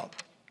found out.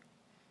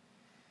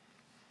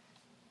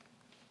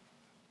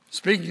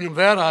 Speaking of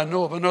that, I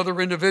know of another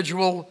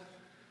individual,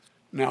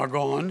 now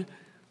gone,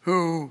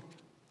 who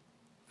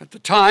at the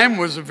time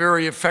was a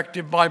very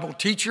effective Bible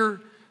teacher,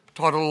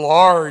 taught a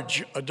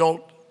large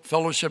adult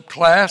fellowship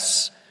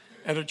class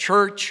at a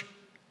church,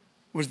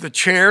 was the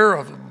chair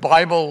of a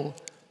Bible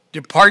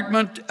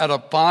department at a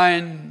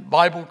fine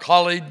Bible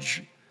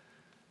college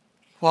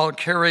while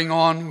carrying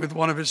on with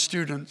one of his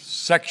students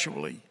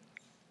sexually.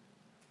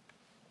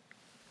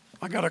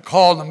 I got a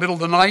call in the middle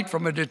of the night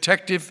from a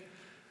detective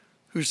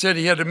who said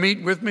he had to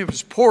meet with me. It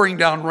was pouring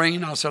down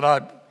rain. I said,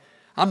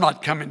 I'm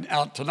not coming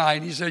out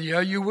tonight. He said,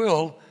 yeah, you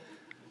will.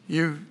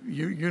 You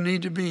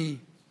need to be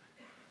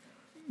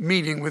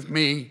meeting with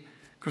me,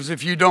 because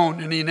if you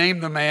don't, and he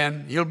named the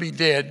man, he'll be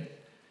dead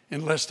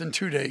in less than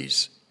 2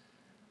 days.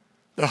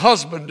 The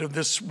husband of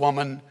this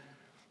woman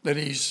that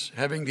he's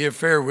having the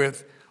affair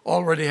with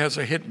already has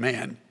a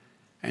hitman,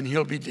 and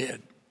he'll be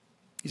dead.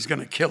 He's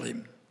going to kill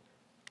him.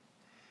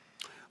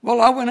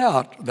 Well, I went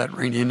out that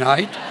rainy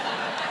night.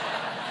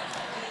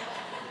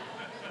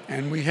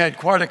 And we had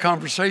quite a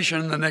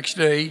conversation the next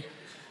day.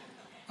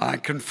 I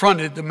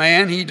confronted the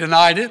man. He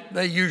denied it.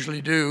 They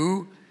usually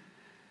do.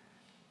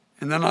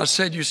 And then I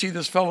said, you see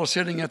this fellow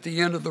sitting at the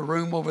end of the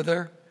room over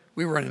there?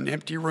 We were in an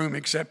empty room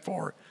except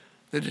for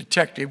the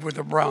detective with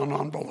a brown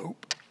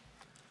envelope.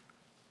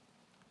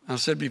 I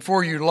said,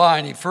 before you lie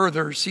any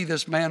further, see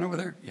this man over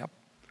there? Yep.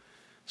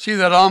 See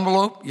that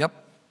envelope? Yep.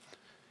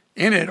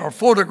 In it are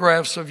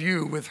photographs of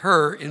you with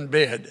her in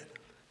bed.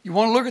 You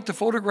want to look at the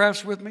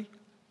photographs with me?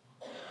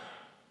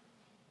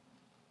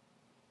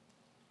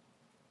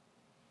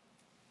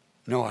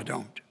 No, I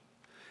don't.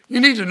 You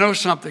need to know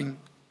something.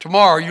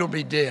 Tomorrow you'll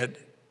be dead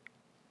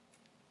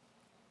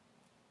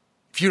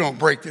if you don't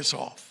break this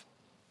off.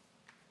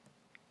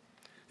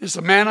 It's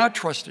a man I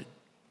trusted.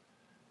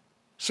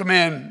 It's a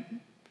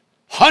man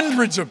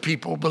hundreds of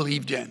people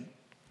believed in.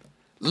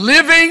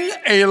 Living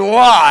a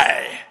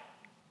lie.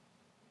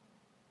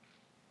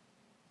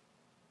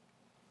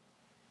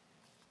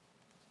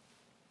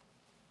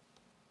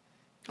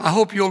 I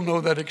hope you'll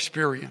know that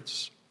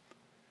experience.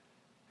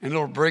 And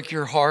it'll break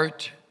your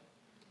heart.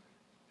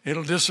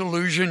 It'll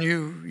disillusion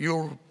you.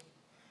 You'll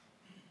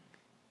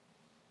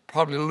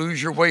probably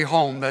lose your way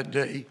home that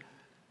day,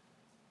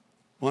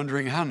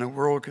 wondering how in the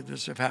world could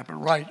this have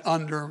happened right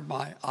under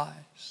my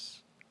eyes.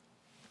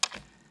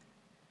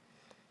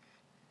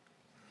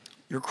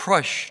 You're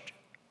crushed.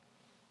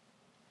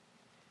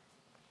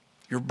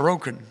 You're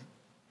broken.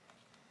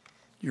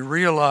 You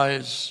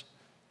realize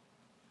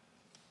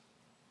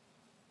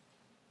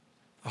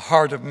the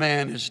heart of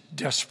man is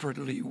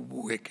desperately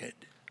wicked.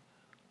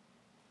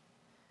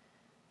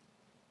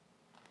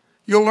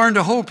 You'll learn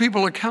to hold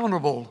people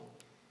accountable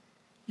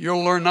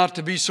You'll learn not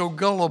to be so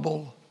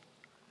gullible.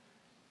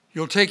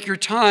 You'll take your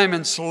time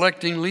in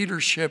selecting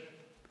leadership.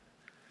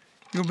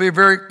 You'll be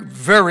very,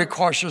 very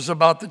cautious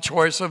about the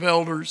choice of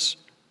elders.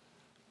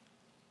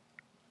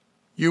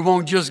 You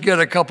won't just get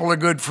a couple of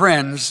good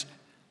friends,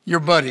 your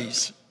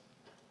buddies,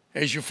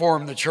 as you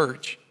form the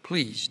church.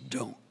 Please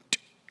don't.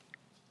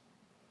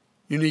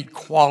 You need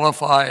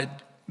qualified,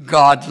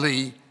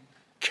 godly,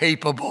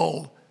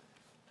 capable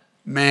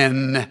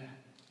men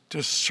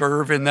to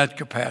serve in that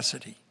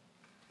capacity.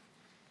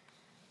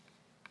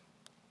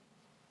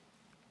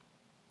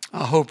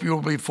 I hope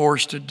you'll be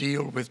forced to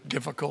deal with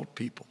difficult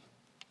people.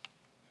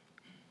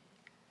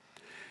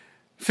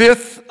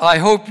 Fifth, I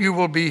hope you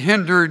will be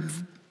hindered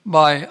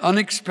by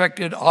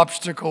unexpected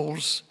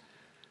obstacles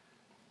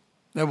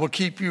that will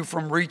keep you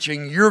from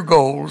reaching your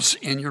goals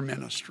in your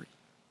ministry,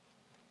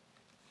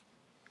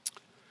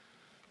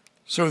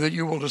 so that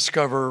you will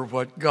discover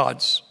what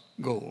God's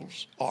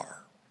goals are.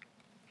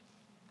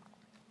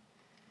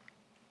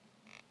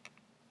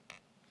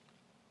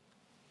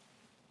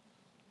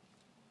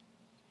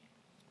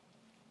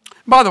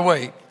 By the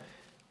way,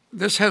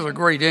 this has a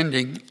great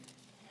ending,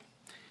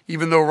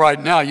 even though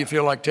right now you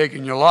feel like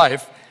taking your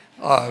life.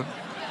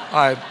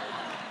 I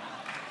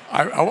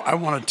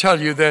want to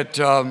tell you that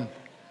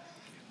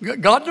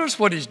God knows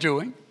what he's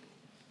doing.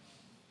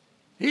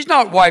 He's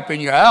not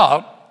wiping you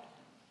out.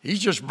 He's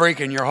just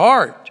breaking your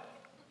heart.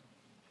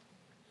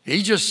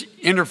 He's just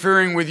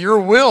interfering with your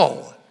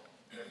will.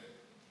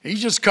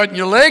 He's just cutting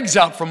your legs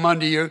out from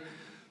under you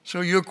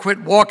so you'll quit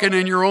walking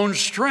in your own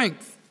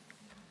strength.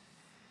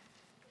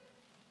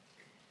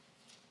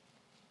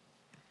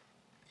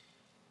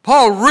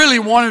 Paul really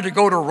wanted to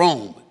go to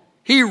Rome.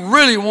 He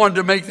really wanted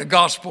to make the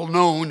gospel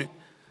known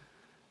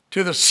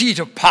to the seat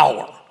of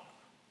power.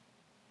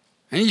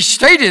 And he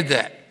stated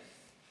that.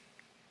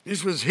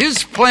 This was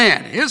his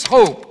plan, his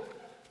hope.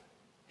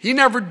 He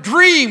never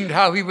dreamed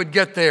how he would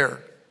get there.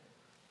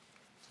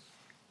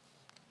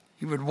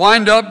 He would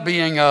wind up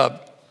being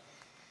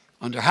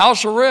under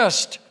house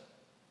arrest,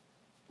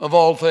 of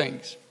all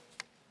things.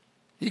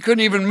 He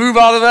couldn't even move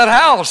out of that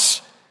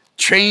house,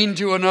 chained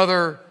to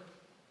another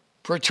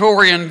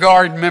Praetorian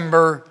Guard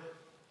member.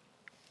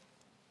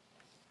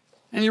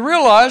 And he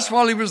realized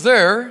while he was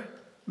there,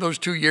 those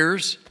 2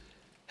 years,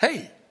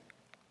 hey,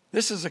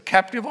 this is a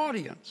captive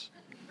audience.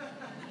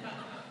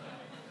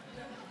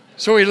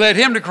 So he led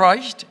him to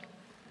Christ,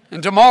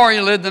 and tomorrow he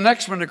led the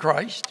next one to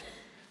Christ,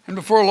 and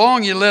before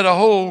long he led a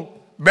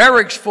whole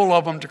barracks full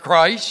of them to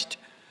Christ,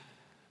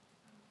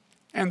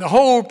 and the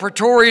whole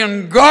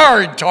Praetorian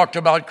Guard talked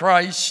about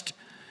Christ.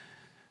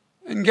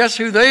 And guess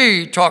who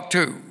they talked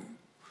to?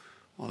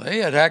 Well, they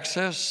had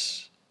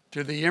access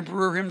to the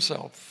emperor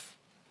himself.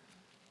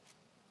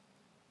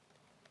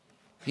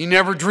 He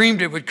never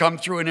dreamed it would come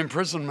through an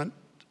imprisonment.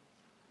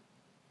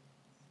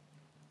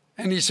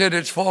 And he said,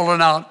 it's fallen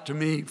out to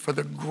me for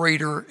the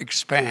greater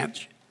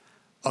expanse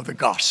of the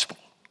gospel.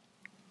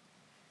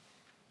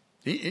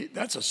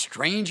 That's a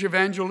strange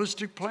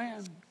evangelistic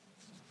plan.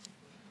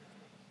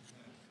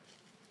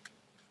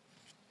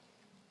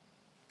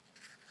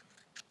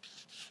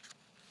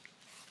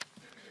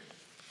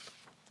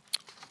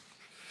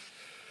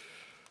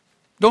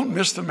 Don't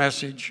miss the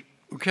message,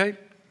 okay?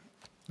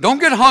 Don't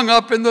get hung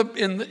up in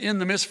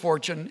the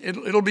misfortune.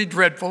 It'll be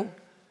dreadful.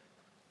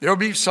 There'll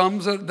be some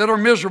that are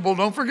miserable.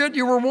 Don't forget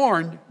you were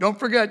warned. Don't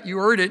forget you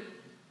heard it.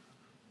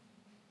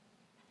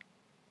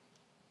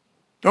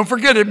 Don't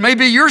forget it may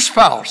be your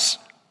spouse.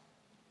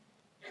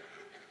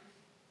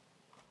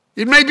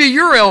 It may be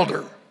your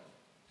elder.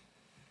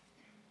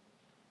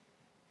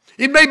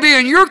 It may be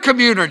in your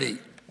community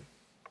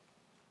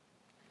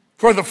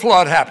where the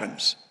flood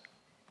happens.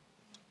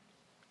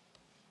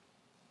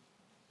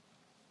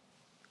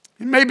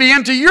 It may be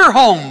into your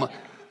home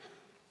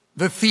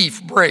the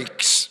thief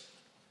breaks.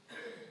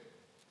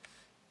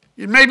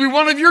 It may be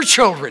one of your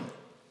children.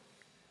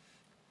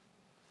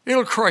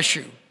 It'll crush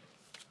you.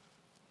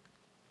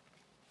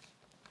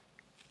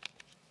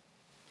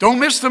 Don't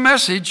miss the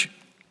message.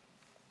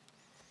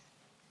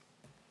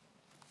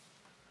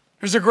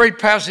 There's a great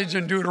passage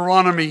in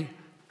Deuteronomy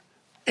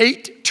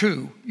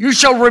 8:2. You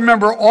shall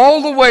remember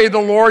all the way the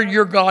Lord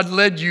your God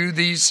led you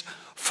these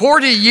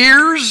 40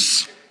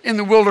 years in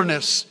the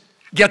wilderness.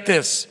 Get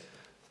this,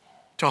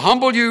 to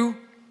humble you,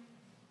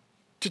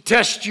 to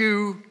test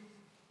you,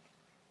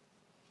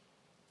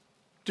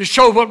 to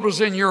show what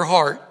was in your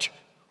heart,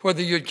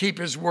 whether you'd keep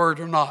his word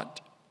or not.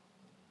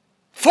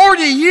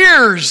 40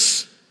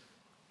 years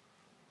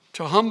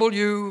to humble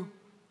you,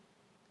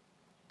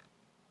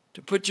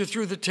 to put you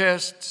through the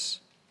tests,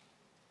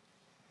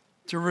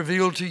 to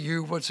reveal to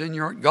you what's in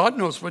your heart. God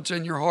knows what's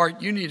in your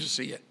heart. You need to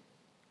see it.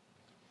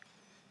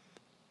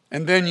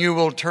 And then you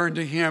will turn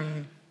to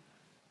him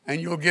and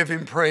you'll give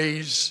him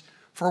praise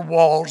for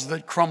walls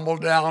that crumble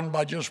down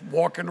by just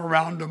walking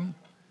around them.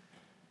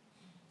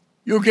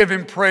 You'll give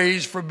him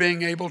praise for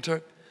being able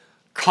to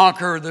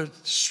conquer the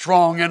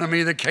strong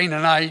enemy, the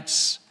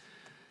Canaanites,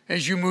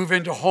 as you move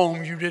into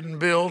homes you didn't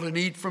build and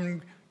eat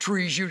from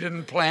trees you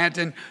didn't plant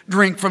and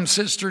drink from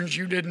cisterns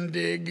you didn't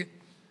dig.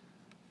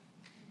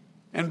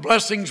 And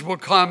blessings will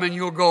come and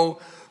you'll go,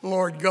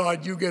 Lord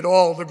God, you get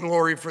all the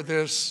glory for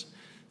this.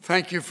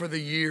 Thank you for the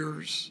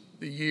years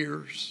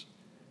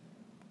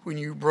when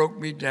you broke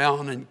me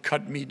down and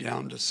cut me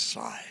down to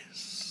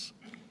size.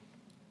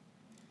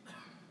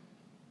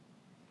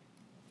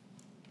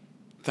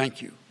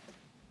 Thank you.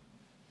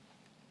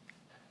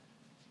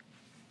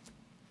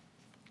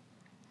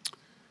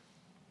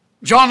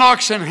 John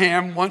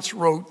Oxenham once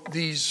wrote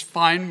these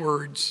fine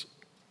words.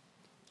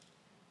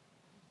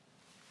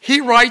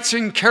 He writes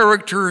in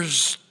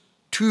characters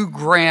too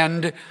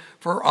grand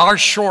for our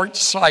short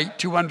sight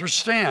to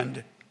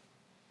understand.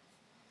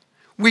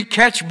 We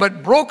catch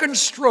but broken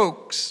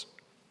strokes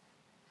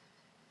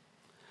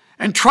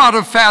and try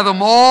to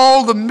fathom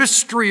all the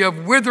mystery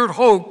of withered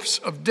hopes,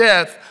 of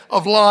death,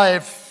 of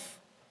life.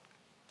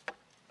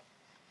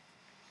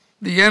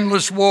 The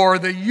endless war,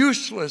 the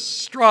useless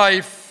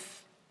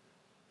strife.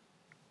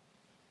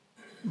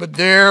 But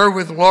there,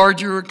 with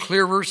larger,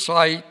 clearer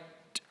sight,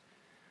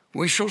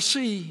 we shall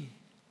see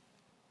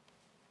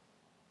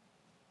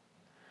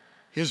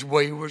his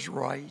way was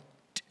right.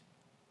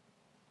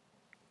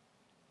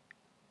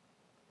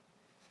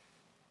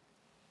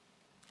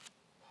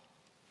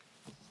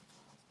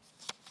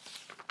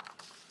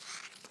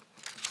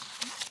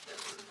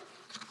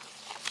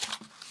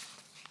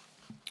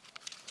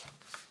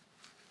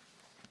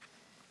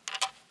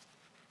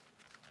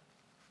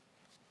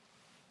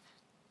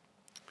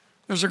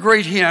 There's a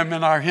great hymn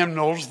in our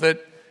hymnals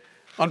that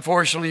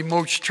unfortunately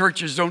most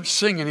churches don't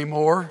sing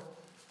anymore.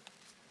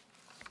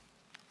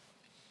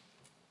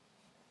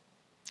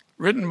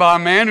 Written by a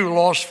man who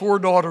lost 4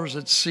 daughters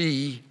at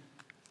sea.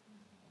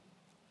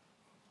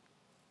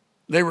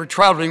 They were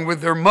traveling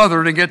with their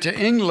mother to get to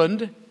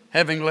England.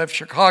 Having left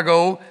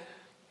Chicago,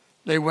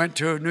 they went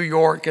to New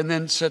York and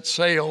then set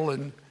sail,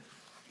 and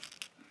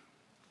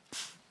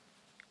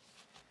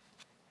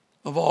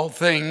of all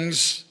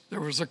things,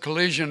 there was a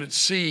collision at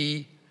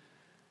sea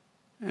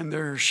and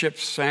their ship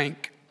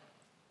sank.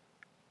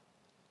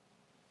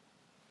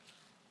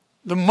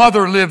 The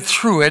mother lived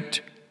through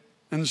it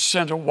and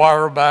sent a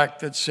wire back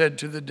that said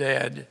to the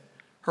dad,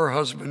 her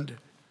husband,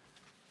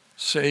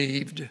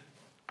 saved,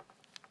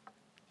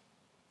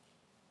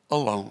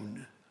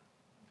 alone.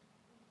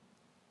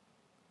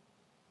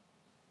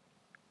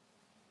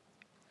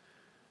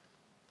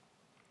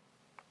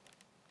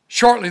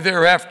 Shortly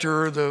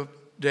thereafter, the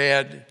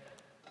dad,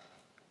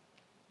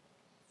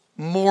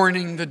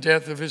 mourning the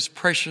death of his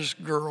precious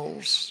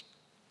girls,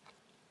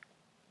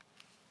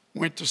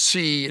 went to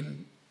sea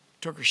and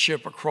took a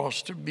ship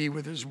across to be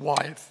with his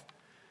wife.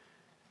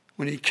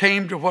 When he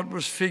came to what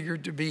was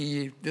figured to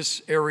be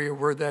this area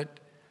where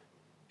that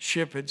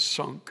ship had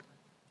sunk,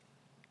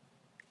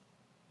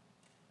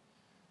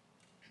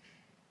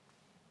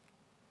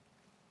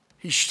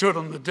 he stood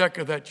on the deck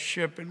of that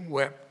ship and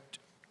wept.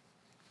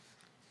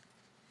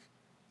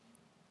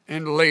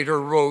 And later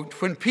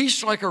wrote, when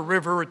peace like a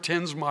river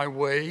attends my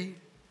way,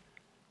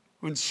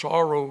 when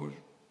sorrow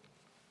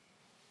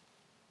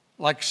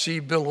like sea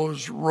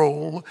billows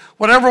roll,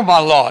 whatever my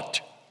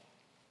lot,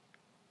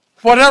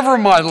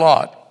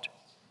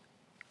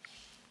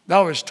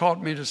 thou hast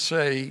taught me to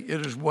say,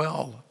 it is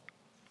well.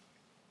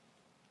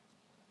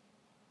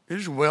 It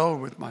is well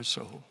with my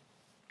soul.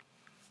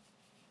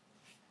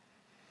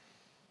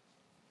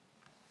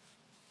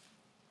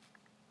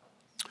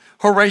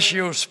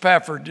 Horatio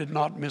Spafford did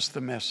not miss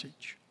the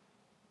message,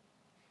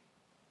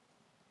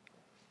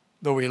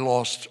 though he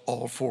lost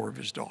all 4 of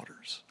his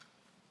daughters.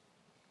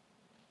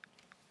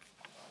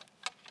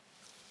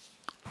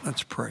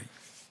 Let's pray.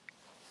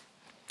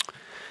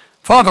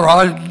 Father,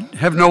 I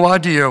have no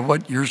idea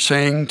what you're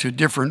saying to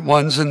different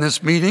ones in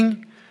this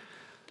meeting.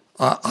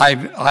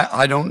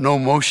 I don't know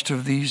most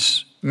of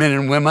these men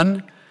and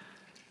women,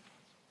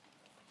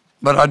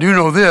 but I do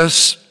know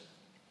this.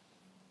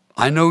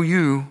 I know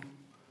you.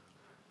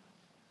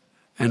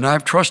 And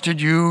I've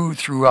trusted you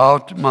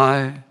throughout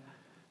my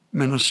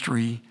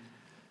ministry,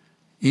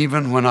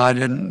 even when I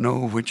didn't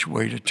know which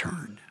way to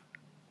turn.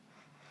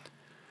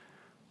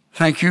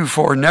 Thank you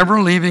for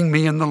never leaving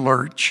me in the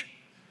lurch.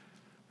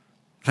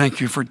 Thank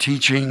you for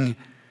teaching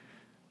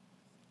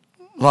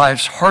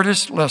life's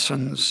hardest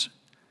lessons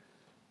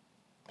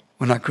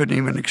when I couldn't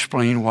even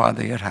explain why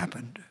they had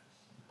happened.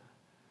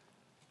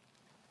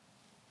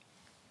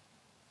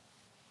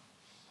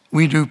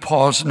 We do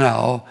pause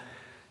now,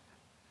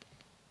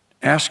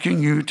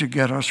 asking you to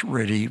get us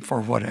ready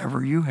for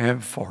whatever you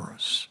have for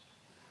us,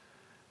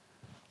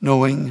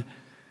 knowing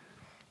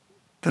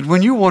that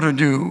when you want to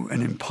do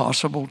an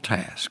impossible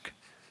task,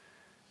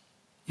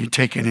 you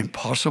take an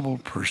impossible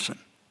person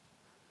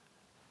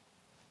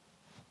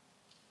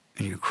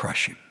and you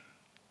crush him.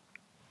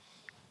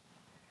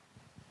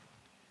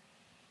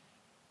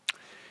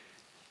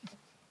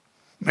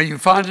 May you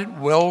find it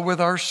well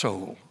with our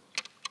soul,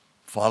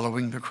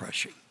 following the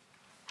crushing.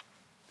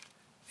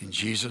 In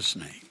Jesus'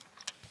 name.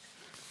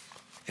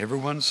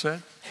 Everyone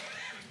said?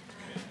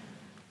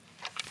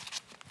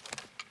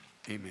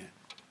 Amen.